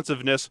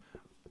responsiveness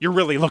you're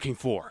really looking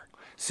for.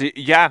 See,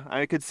 yeah,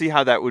 I could see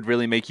how that would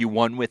really make you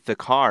one with the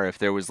car if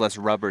there was less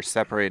rubber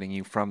separating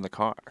you from the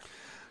car.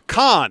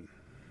 Con,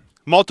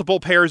 multiple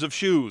pairs of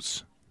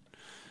shoes.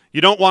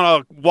 You don't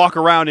want to walk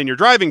around in your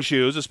driving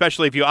shoes,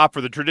 especially if you opt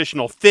for the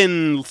traditional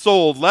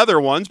thin-soled leather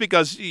ones,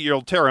 because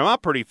you'll tear them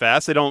up pretty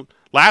fast. They don't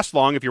last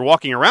long if you're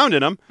walking around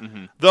in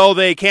them, though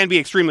they can be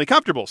extremely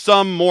comfortable.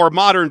 Some more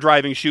modern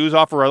driving shoes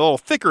offer a little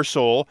thicker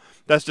sole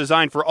that's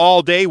designed for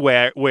all-day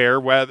wear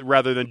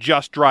rather than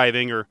just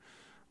driving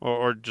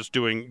or just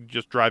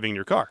driving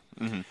your car.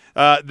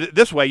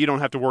 This way, you don't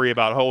have to worry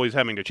about always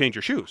having to change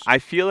your shoes. I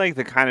feel like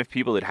the kind of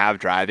people that have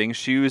driving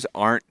shoes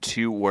aren't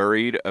too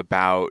worried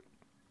about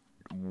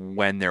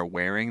when they're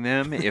wearing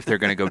them, if they're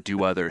going to go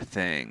do other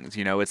things.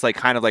 It's like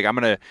kind of like I'm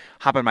going to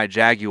hop on my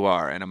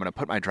Jaguar and I'm going to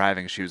put my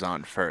driving shoes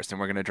on first, and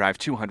we're going to drive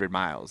 200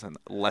 miles in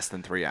less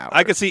than 3 hours.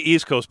 I could see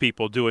East Coast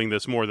people doing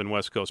this more than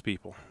West Coast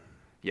people.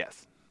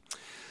 Yes.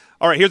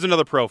 All right, here's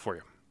another pro for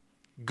you.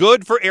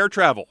 Good for air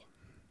travel.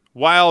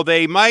 While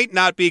they might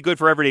not be good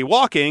for everyday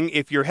walking,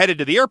 if you're headed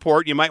to the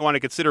airport, you might want to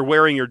consider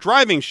wearing your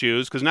driving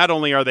shoes, because not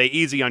only are they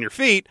easy on your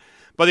feet,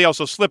 but they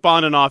also slip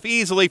on and off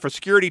easily for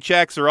security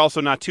checks. They're also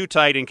not too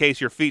tight in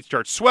case your feet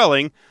start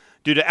swelling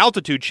due to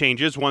altitude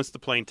changes once the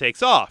plane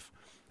takes off.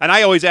 And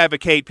I always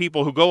advocate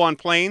people who go on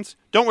planes,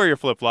 don't wear your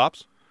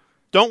flip-flops,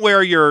 don't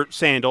wear your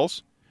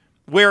sandals,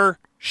 wear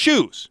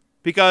shoes.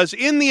 Because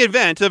in the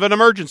event of an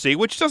emergency,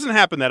 which doesn't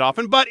happen that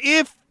often, but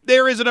if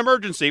there is an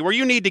emergency where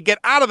you need to get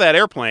out of that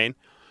airplane,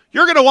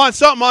 you're going to want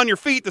something on your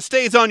feet that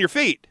stays on your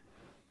feet.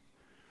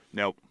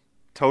 Nope.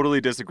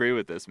 Totally disagree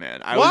with this,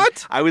 man.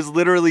 I was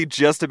literally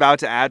just about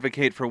to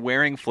advocate for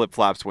wearing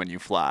flip-flops when you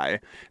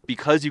fly,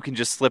 because you can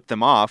just slip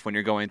them off when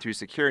you're going through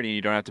security and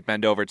you don't have to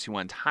bend over to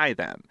untie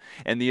them.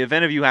 In the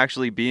event of you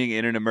actually being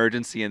in an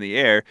emergency in the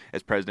air,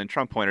 as President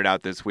Trump pointed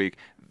out this week,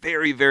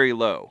 very, very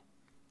low.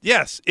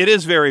 Yes, it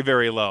is very,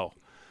 very low.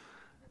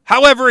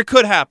 However, it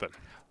could happen.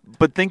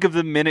 But think of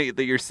the minute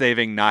that you're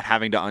saving not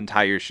having to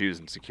untie your shoes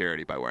in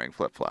security by wearing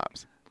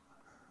flip-flops.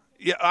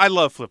 Yeah, I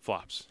love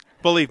flip-flops.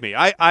 Believe me,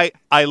 I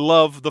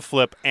love the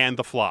flip and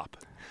the flop.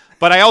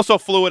 But I also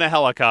flew in a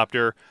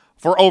helicopter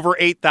for over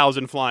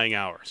 8,000 flying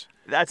hours.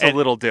 That's a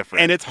little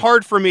different. And it's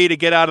hard for me to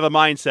get out of the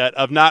mindset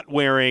of not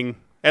wearing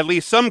at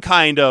least some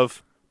kind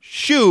of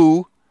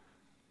shoe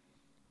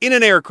in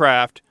an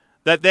aircraft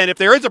that then if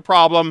there is a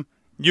problem,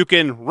 you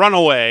can run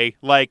away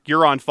like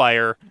you're on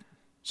fire.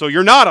 So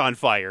you're not on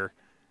fire,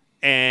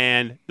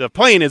 and the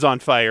plane is on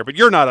fire, but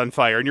you're not on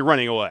fire, and you're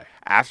running away.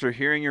 After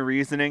hearing your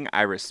reasoning,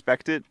 I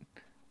respect it,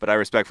 but I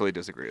respectfully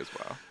disagree as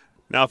well.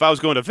 Now, if I was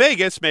going to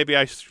Vegas, maybe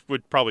I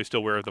would probably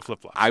still wear the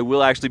flip-flops. I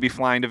will actually be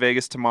flying to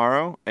Vegas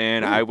tomorrow,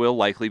 and I will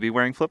likely be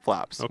wearing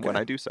flip-flops when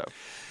I do so.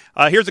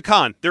 Here's a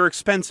con. They're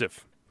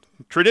expensive.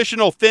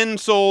 Traditional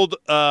thin-soled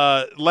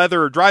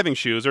leather driving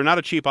shoes are not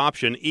a cheap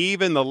option.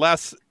 Even the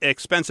less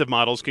expensive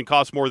models can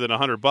cost more than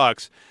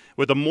 $100.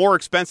 With the more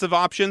expensive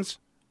options,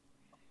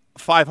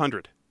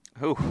 $500.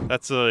 Ooh.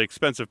 That's an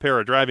expensive pair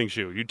of driving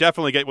shoe. You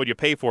definitely get what you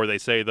pay for, they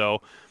say,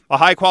 though. A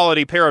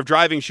high-quality pair of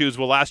driving shoes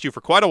will last you for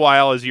quite a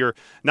while as you're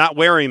not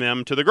wearing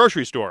them to the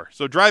grocery store.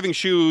 So driving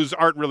shoes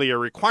aren't really a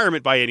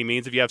requirement by any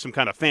means if you have some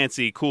kind of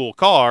fancy, cool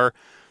car.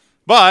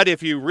 But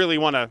if you really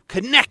want to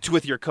connect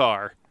with your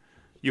car,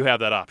 you have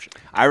that option.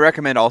 I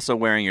recommend also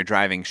wearing your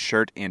driving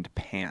shirt and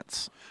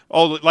pants.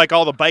 Oh, like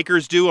all the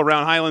bikers do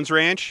around Highlands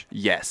Ranch?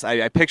 Yes,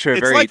 I picture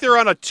It's like they're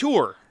on a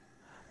tour.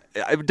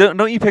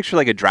 Don't you picture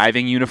like a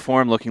driving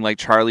uniform looking like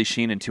Charlie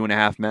Sheen in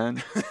 2.5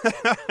 Men?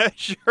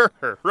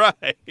 Sure,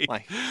 right.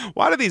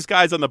 Why do these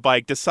guys on the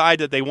bike decide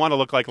that they want to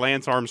look like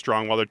Lance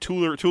Armstrong while they're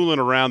tooling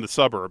around the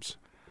suburbs?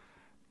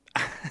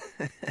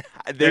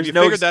 Have you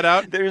figured that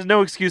out? There's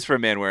no excuse for a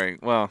man wearing,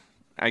 well,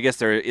 I guess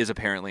there is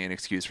apparently an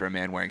excuse for a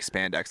man wearing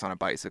spandex on a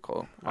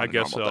bicycle. I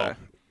guess so. Day.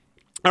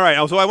 All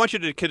right, so I want you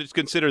to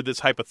consider this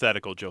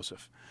hypothetical,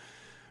 Joseph.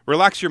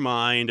 Relax your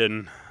mind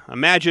and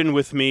imagine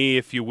with me,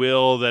 if you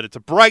will, that it's a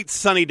bright,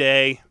 sunny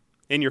day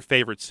in your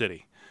favorite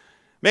city.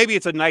 Maybe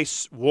it's a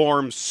nice,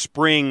 warm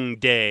spring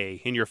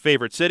day in your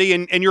favorite city,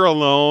 and you're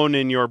alone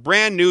in your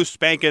brand-new,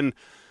 spanking,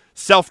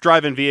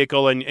 self-driving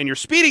vehicle, and you're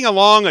speeding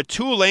along a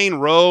 2-lane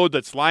road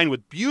that's lined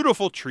with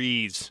beautiful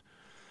trees.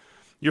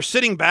 You're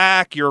sitting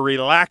back, you're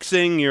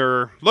relaxing,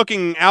 you're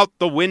looking out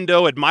the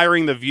window,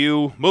 admiring the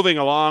view, moving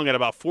along at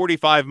about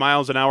 45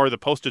 miles an hour, the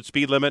posted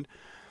speed limit.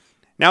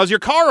 Now, as your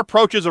car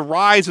approaches a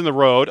rise in the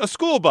road, a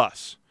school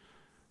bus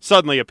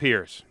suddenly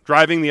appears,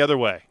 driving the other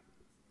way,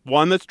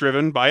 one that's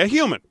driven by a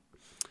human.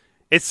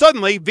 It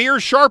suddenly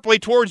veers sharply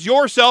towards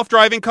your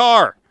self-driving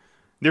car.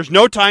 There's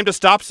no time to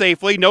stop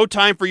safely, no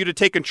time for you to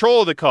take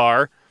control of the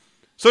car.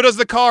 So does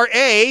the car,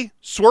 A,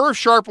 swerve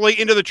sharply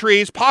into the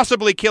trees,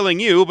 possibly killing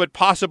you, but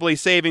possibly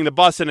saving the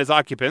bus and its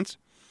occupants?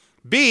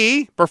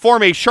 B,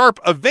 perform a sharp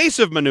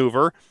evasive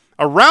maneuver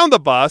around the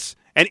bus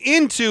and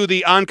into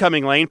the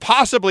oncoming lane,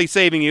 possibly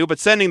saving you, but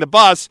sending the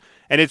bus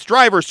and its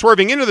driver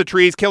swerving into the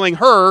trees, killing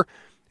her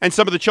and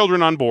some of the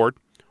children on board.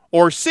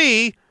 Or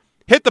C,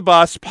 hit the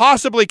bus,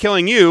 possibly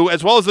killing you,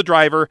 as well as the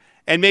driver,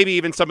 and maybe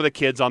even some of the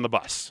kids on the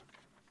bus.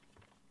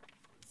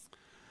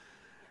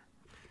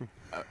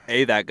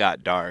 That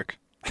got dark.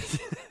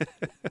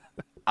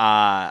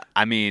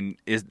 I mean,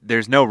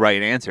 there's no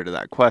right answer to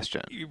that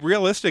question.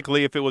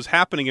 Realistically, if it was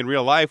happening in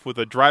real life with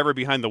a driver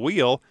behind the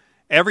wheel,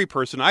 every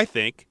person, I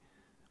think,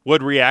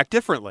 would react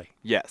differently.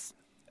 Yes.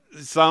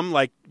 Some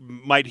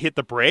might hit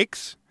the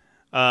brakes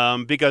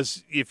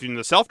because if in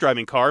the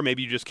self-driving car,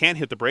 maybe you just can't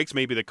hit the brakes.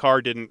 Maybe the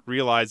car didn't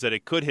realize that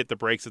it could hit the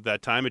brakes at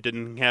that time. It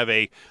didn't have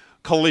a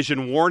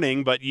collision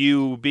warning, but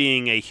you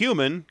being a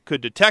human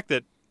could detect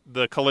that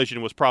the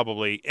collision was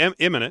probably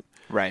imminent.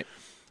 Right.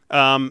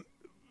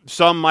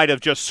 Some might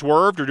have just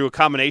swerved or do a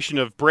combination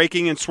of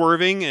braking and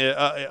swerving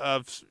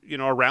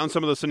around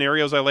some of the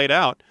scenarios I laid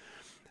out.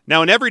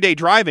 Now, in everyday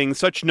driving,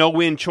 such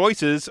no-win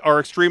choices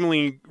are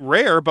extremely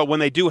rare, but when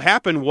they do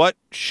happen, what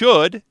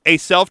should a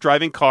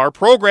self-driving car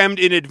programmed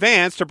in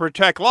advance to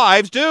protect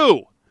lives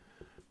do?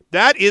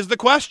 That is the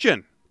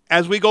question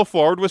as we go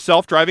forward with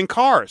self-driving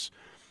cars.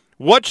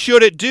 What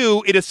should it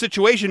do in a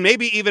situation,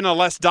 maybe even a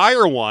less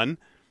dire one,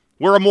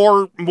 where a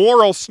more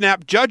moral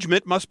snap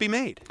judgment must be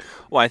made?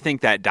 Well, I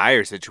think that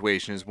dire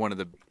situation is one of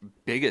the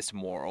biggest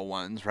moral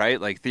ones, right?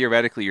 Like,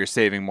 theoretically, you're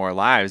saving more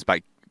lives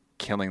by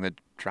killing the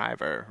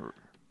driver,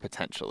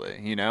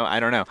 potentially. I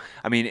don't know.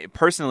 I mean,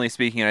 personally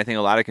speaking, and I think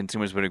a lot of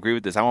consumers would agree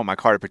with this, I want my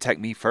car to protect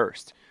me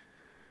first.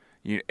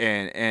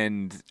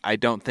 And I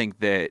don't think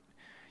that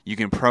you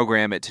can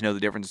program it to know the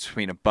difference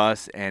between a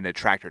bus and a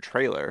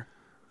tractor-trailer.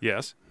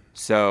 Yes.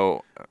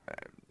 So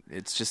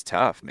it's just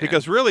tough, man.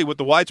 Because really, with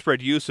the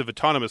widespread use of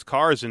autonomous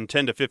cars in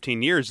 10 to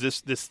 15 years,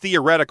 this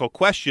theoretical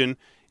question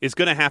is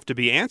going to have to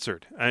be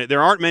answered.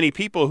 There aren't many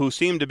people who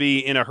seem to be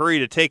in a hurry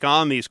to take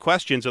on these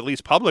questions, at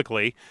least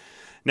publicly.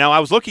 Now, I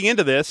was looking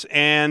into this,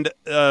 and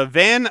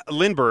Van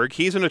Lindbergh,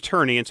 he's an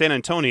attorney in San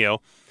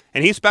Antonio,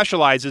 and he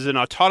specializes in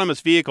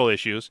autonomous vehicle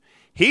issues.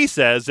 He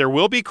says there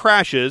will be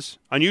crashes,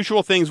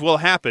 unusual things will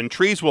happen,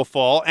 trees will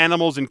fall,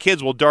 animals and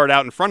kids will dart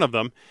out in front of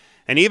them,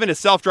 and even as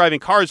self-driving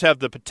cars have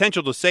the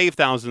potential to save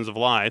thousands of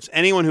lives,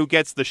 anyone who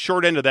gets the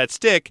short end of that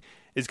stick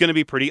is going to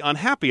be pretty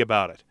unhappy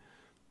about it.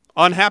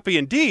 Unhappy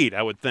indeed,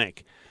 I would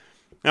think.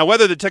 Now,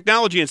 whether the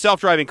technology in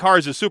self-driving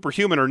cars is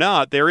superhuman or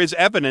not, there is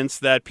evidence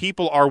that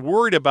people are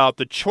worried about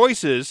the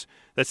choices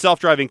that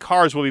self-driving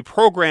cars will be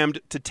programmed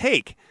to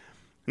take.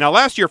 Now,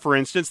 last year, for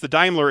instance, the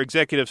Daimler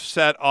executive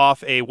set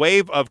off a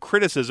wave of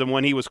criticism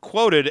when he was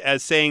quoted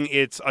as saying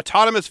its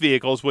autonomous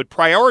vehicles would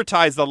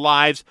prioritize the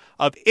lives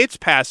of its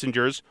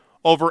passengers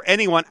over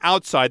anyone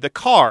outside the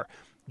car.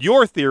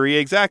 Your theory,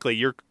 exactly.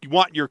 You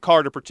want your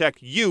car to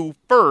protect you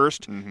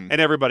first and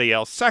everybody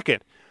else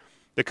second.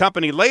 The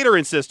company later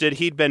insisted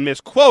he'd been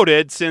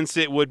misquoted since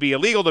it would be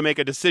illegal to make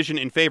a decision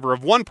in favor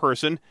of one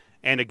person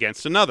and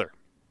against another.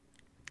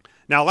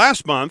 Now,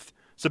 last month,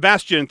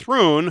 Sebastian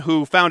Thrun,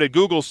 who founded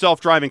Google's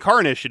self-driving car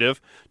initiative,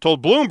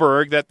 told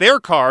Bloomberg that their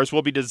cars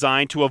will be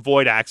designed to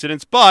avoid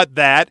accidents, but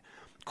that,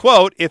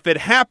 quote, if it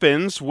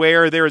happens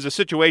where there is a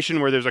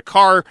situation where there's a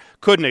car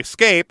couldn't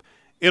escape,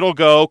 it'll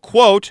go,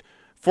 quote,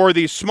 for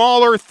the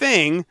smaller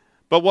thing,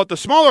 but what the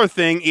smaller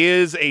thing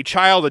is, a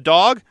child, a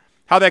dog,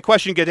 how that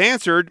question gets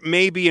answered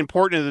may be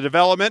important in the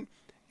development,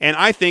 and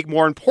I think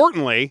more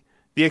importantly,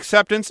 the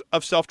acceptance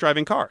of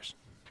self-driving cars.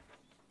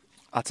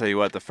 I'll tell you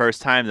what, the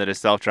first time that a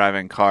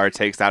self-driving car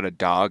takes out a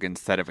dog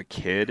instead of a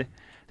kid,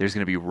 there's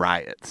going to be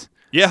riots.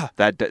 Yeah.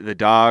 The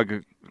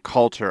dog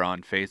culture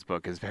on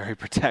Facebook is very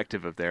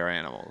protective of their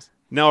animals.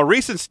 Now, a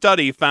recent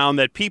study found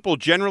that people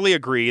generally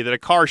agree that a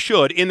car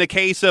should, in the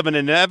case of an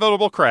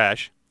inevitable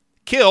crash,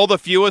 kill the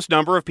fewest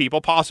number of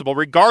people possible,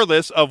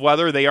 regardless of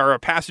whether they are a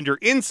passenger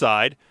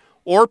inside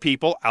or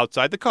people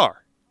outside the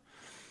car.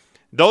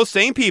 Those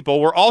same people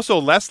were also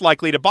less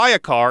likely to buy a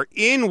car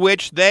in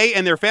which they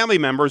and their family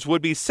members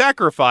would be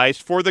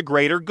sacrificed for the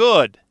greater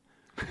good.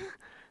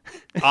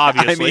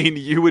 Obviously. I mean,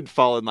 you would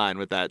fall in line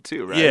with that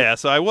too, right?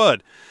 Yes, I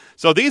would.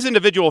 So these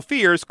individual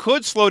fears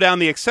could slow down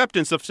the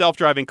acceptance of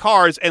self-driving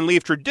cars and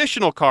leave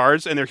traditional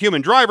cars and their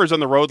human drivers on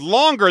the road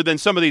longer than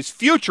some of these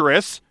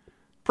futurists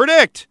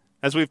predict,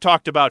 as we've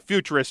talked about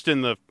futurists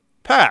in the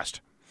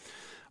past.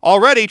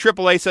 Already,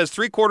 AAA says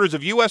 3/4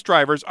 of U.S.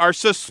 drivers are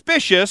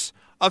suspicious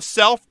of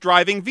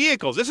self-driving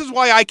vehicles. This is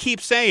why I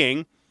keep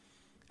saying,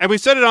 and we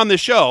said it on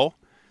this show,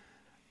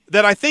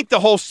 that I think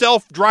the whole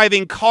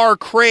self-driving car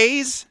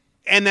craze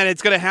and that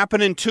it's going to happen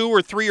in 2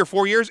 or 3 or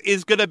 4 years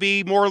is going to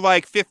be more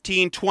like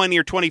 15, 20,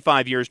 or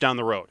 25 years down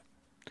the road.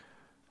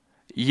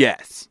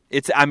 Yes.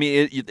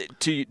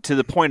 To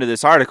the point of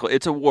this article,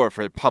 it's a war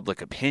for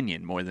public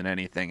opinion more than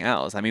anything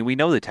else. I mean, we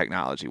know the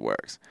technology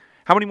works.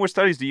 How many more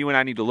studies do you and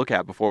I need to look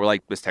at before we're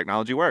like, this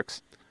technology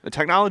works? The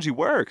technology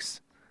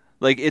works.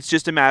 Like, it's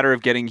just a matter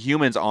of getting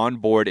humans on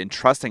board and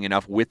trusting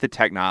enough with the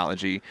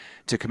technology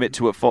to commit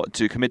to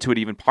it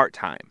even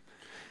part-time.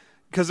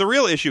 Because the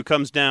real issue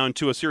comes down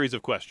to a series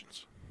of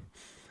questions.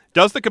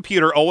 Does the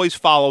computer always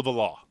follow the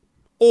law?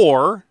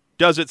 Or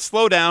does it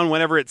slow down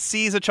whenever it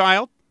sees a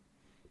child?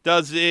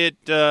 Does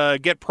it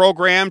get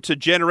programmed to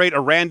generate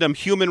a random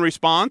human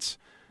response?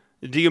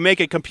 Do you make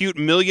it compute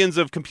millions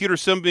of computer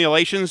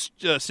simulations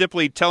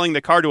simply telling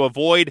the car to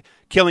avoid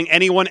killing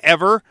anyone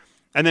ever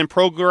and then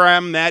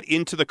program that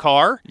into the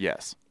car?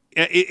 Yes.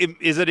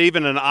 Is it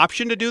even an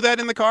option to do that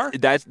in the car?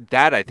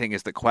 That I think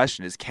is the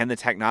question, is can the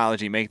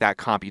technology make that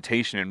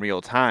computation in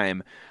real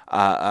time?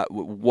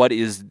 What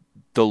is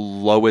the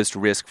lowest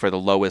risk for the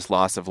lowest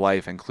loss of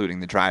life, including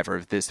the driver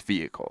of this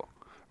vehicle,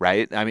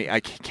 right? I mean,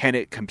 can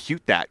it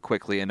compute that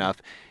quickly enough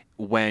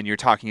when you're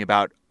talking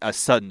about a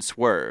sudden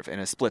swerve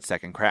and a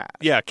split-second crash?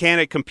 Yeah, can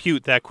it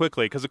compute that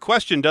quickly? Because the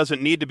question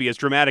doesn't need to be as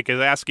dramatic as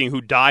asking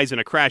who dies in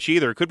a crash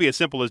either. It could be as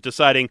simple as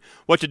deciding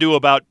what to do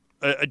about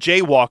a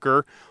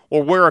jaywalker,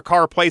 or where a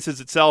car places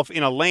itself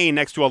in a lane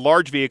next to a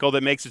large vehicle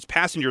that makes its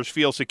passengers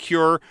feel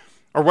secure,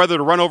 or whether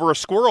to run over a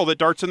squirrel that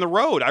darts in the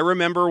road. I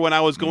remember when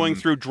I was going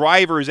through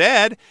driver's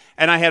ed,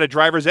 and I had a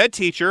driver's ed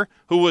teacher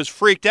who was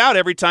freaked out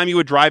every time you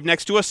would drive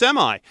next to a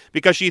semi,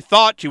 because she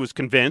was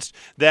convinced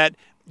that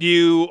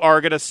you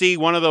are going to see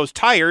one of those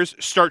tires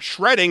start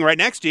shredding right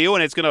next to you,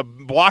 and it's going to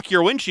block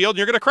your windshield, and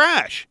you're going to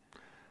crash.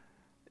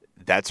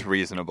 That's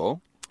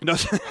reasonable. No,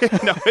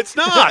 no, it's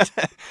not.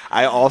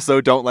 I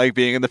also don't like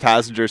being in the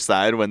passenger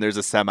side when there's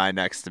a semi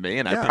next to me,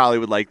 and I probably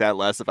would like that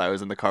less if I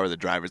was in the car with a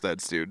driver's ed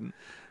student.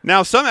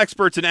 Now, some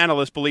experts and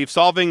analysts believe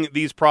solving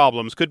these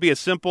problems could be a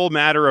simple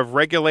matter of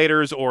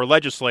regulators or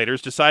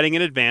legislators deciding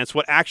in advance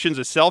what actions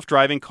a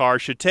self-driving car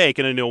should take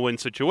in a no-win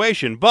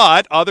situation.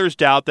 But others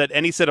doubt that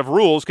any set of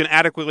rules can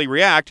adequately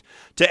react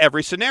to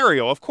every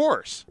scenario, of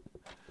course.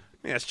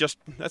 I mean,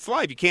 that's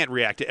life. You can't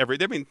react to every...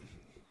 I mean...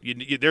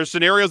 there's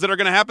scenarios that are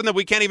going to happen that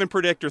we can't even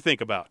predict or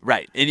think about.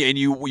 Right. And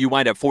you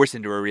wind up forced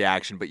into a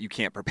reaction, but you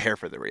can't prepare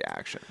for the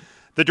reaction.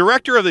 The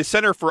director of the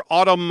Center for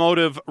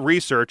Automotive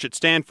Research at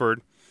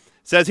Stanford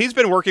says he's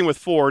been working with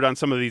Ford on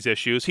some of these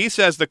issues. He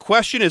says the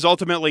question is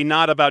ultimately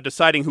not about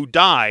deciding who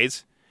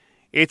dies.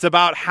 It's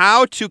about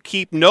how to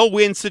keep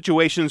no-win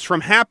situations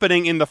from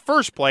happening in the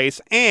first place,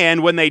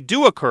 and when they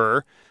do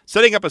occur,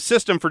 setting up a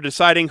system for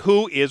deciding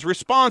who is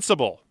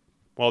responsible.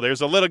 Well,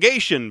 there's a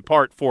litigation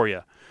part for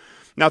you.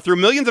 Now, through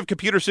millions of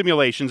computer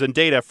simulations and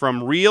data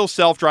from real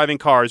self-driving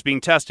cars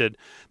being tested,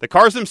 the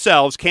cars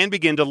themselves can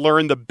begin to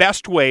learn the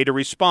best way to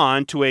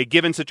respond to a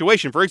given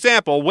situation. For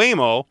example,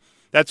 Waymo,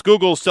 that's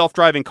Google's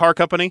self-driving car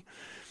company,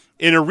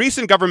 in a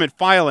recent government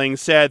filing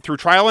said through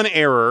trial and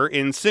error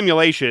in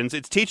simulations,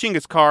 it's teaching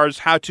its cars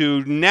how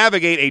to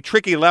navigate a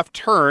tricky left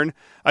turn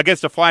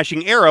against a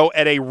flashing arrow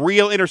at a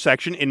real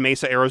intersection in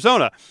Mesa,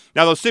 Arizona.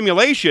 Now, those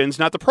simulations,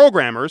 not the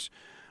programmers,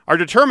 are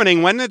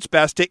determining when it's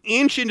best to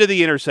inch into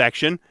the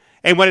intersection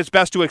and when it's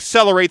best to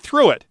accelerate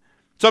through it.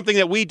 Something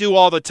that we do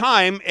all the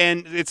time,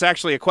 and it's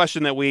actually a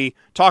question that we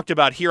talked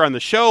about here on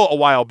the show a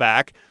while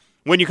back.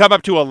 When you come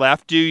up to a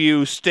left, do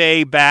you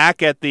stay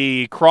back at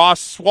the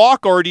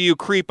crosswalk or do you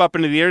creep up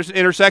into the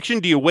intersection?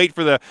 Do you wait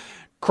for the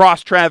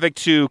cross traffic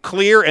to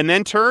clear and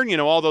then turn? You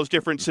know, all those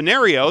different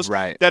scenarios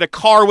that a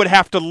car would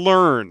have to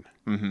learn.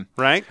 Mm-hmm.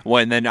 Right?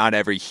 Well, and then not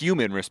every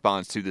human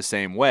responds to the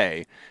same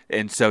way.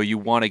 And so you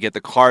want to get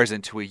the cars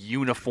into a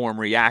uniform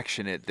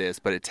reaction at this,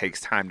 but it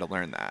takes time to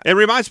learn that. It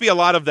reminds me a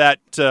lot of that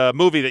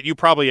movie that you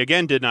probably,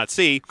 again, did not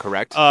see.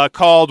 Correct.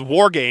 Called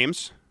War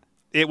Games.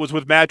 It was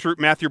with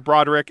Matthew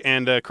Broderick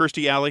and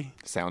Kirstie Alley.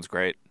 Sounds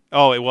great.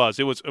 Oh, it was.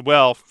 It was,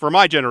 well, for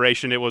my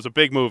generation, it was a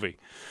big movie.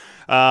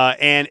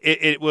 And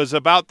it was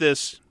about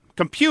this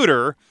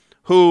computer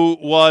who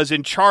was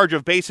in charge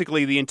of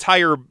basically the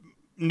entire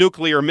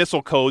nuclear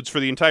missile codes for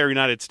the entire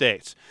United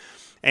States.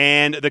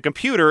 And the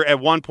computer, at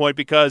one point,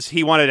 because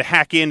he wanted to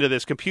hack into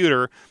this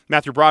computer,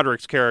 Matthew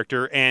Broderick's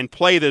character, and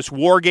play this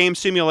war game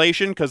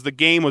simulation, because the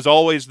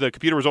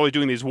computer was always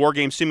doing these war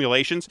game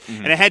simulations,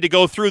 and it had to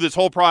go through this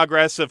whole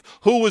progress of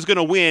who was going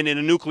to win in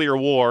a nuclear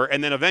war,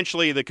 and then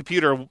eventually the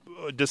computer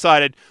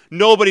decided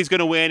nobody's going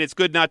to win, it's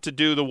good not to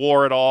do the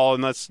war at all,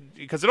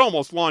 because it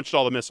almost launched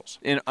all the missiles.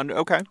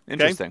 Okay,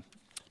 interesting. Okay?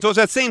 So it's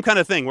that same kind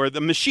of thing, where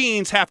the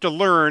machines have to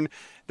learn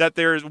that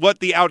there's what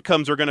the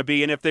outcomes are going to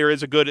be and if there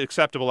is a good,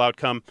 acceptable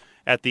outcome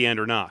at the end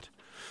or not.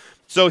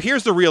 So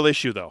here's the real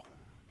issue, though,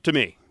 to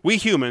me. We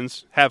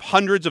humans have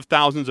hundreds of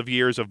thousands of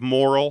years of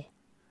moral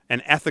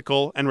and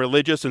ethical and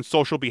religious and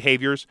social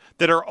behaviors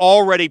that are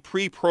already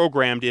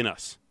pre-programmed in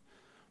us.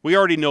 We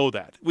already know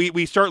that.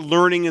 We start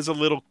learning as a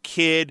little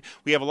kid.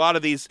 We have a lot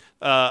of these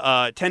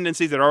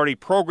tendencies that are already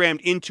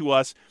programmed into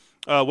us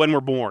when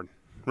we're born,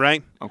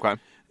 right? Okay.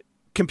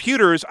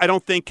 Computers, I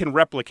don't think, can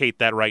replicate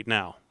that right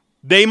now.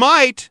 They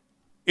might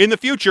in the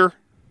future,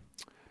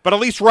 but at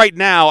least right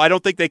now, I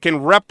don't think they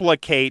can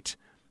replicate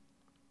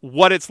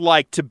what it's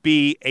like to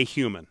be a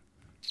human.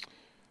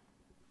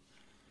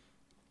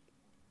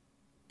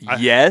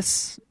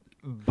 Yes,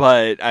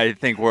 but I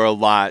think we're a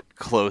lot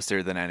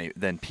closer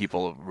than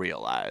people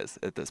realize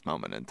at this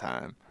moment in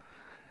time.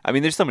 I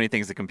mean, there's so many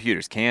things that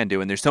computers can do,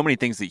 and there's so many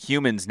things that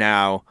humans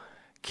now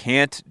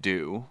can't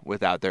do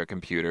without their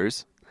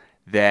computers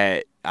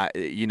that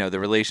the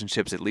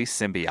relationship's at least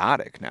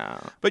symbiotic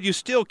now. But you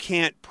still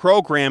can't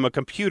program a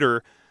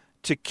computer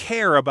to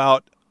care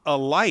about a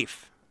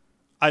life,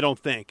 I don't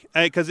think.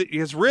 Because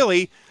it's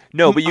really...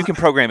 No, but you can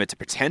program it to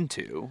pretend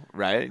to,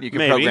 right? You can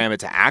maybe program it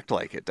to act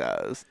like it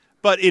does.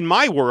 But in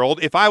my world,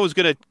 if I was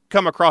going to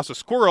come across a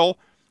squirrel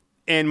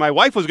and my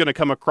wife was going to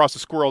come across a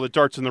squirrel that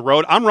darts in the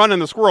road, I'm running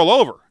the squirrel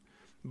over.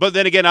 But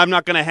then again, I'm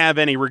not going to have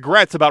any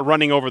regrets about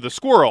running over the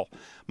squirrel.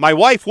 My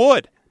wife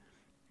would.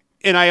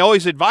 And I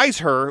always advise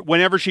her,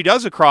 whenever she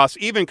does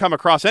come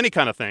across any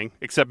kind of thing,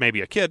 except maybe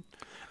a kid,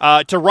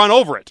 to run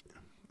over it.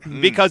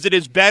 Because it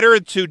is better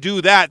to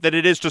do that than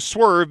it is to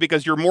swerve,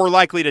 because you're more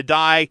likely to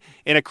die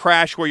in a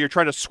crash where you're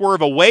trying to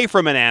swerve away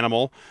from an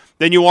animal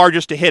than you are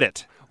just to hit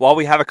it. While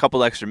we have a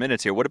couple extra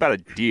minutes here, what about a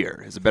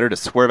deer? Is it better to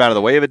swerve out of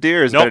the way of a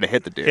deer, or is it better to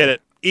hit the deer? Hit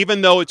it.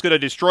 Even though it's going to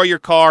destroy your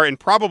car and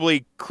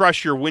probably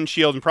crush your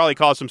windshield and probably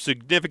cause some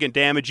significant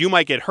damage, you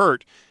might get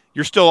hurt.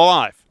 You're still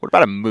alive. What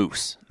about a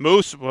moose?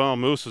 Moose? Well,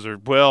 mooses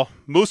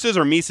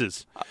or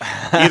mises.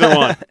 Either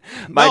one.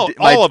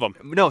 All of them.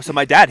 No, so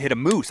my dad hit a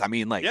moose. I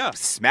mean,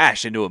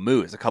 smash into a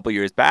moose a couple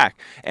years back.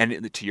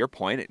 And to your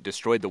point, it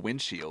destroyed the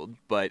windshield,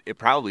 but it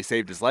probably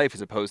saved his life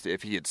as opposed to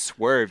if he had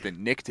swerved and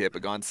nicked it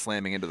but gone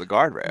slamming into the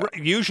guardrail.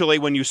 Usually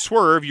when you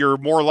swerve, you're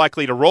more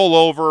likely to roll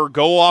over,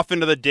 go off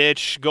into the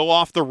ditch, go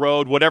off the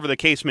road, whatever the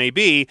case may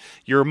be.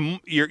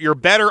 You're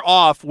better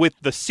off with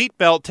the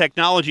seatbelt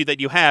technology that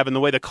you have and the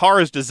way the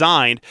car is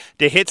designed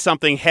to hit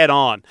something head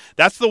on.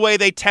 That's the way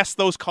they test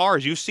those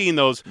cars. You've seen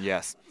those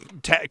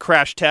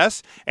crash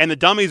tests, and the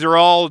dummies are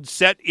all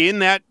set in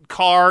that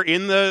car,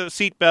 in the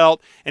seatbelt,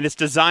 and it's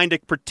designed to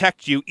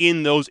protect you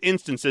in those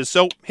instances.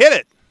 So hit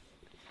it.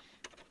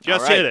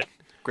 Just hit it.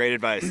 Great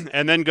advice.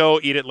 And then go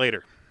eat it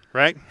later,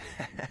 right?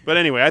 But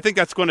anyway, I think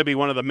that's going to be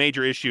one of the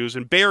major issues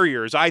and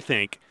barriers, I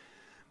think,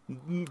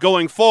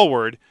 going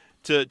forward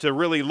to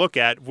really look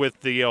at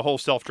with the whole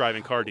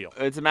self-driving car deal.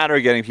 It's a matter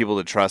of getting people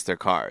to trust their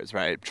cars,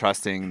 right?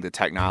 Trusting the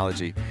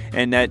technology.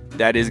 And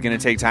that is going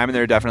to take time, and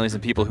there are definitely some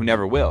people who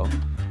never will.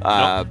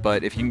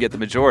 But if you can get the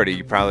majority,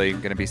 you're probably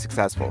going to be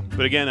successful.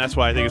 But again, that's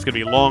why I think it's going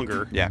to be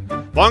longer. Yeah.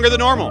 Longer than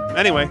normal.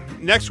 Anyway,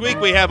 next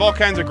week we have all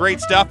kinds of great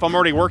stuff. I'm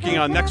already working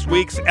on next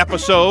week's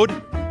episode.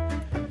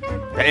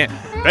 Bam.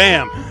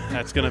 Bam.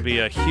 That's going to be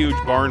a huge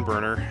barn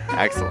burner.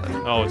 Excellent.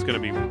 Oh, it's going to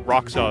be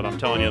rock solid. I'm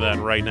telling you that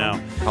right now.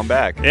 Come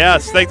back.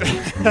 Yes.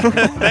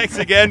 Thanks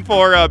again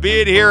for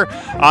being here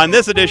on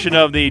this edition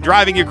of the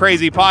Driving You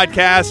Crazy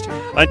podcast.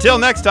 Until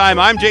next time,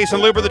 I'm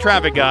Jason Luber, the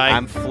traffic guy.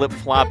 I'm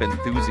flip-flop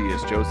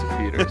enthusiast Joseph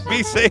Peters.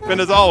 Be safe,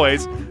 and as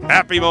always,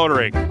 happy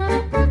motoring.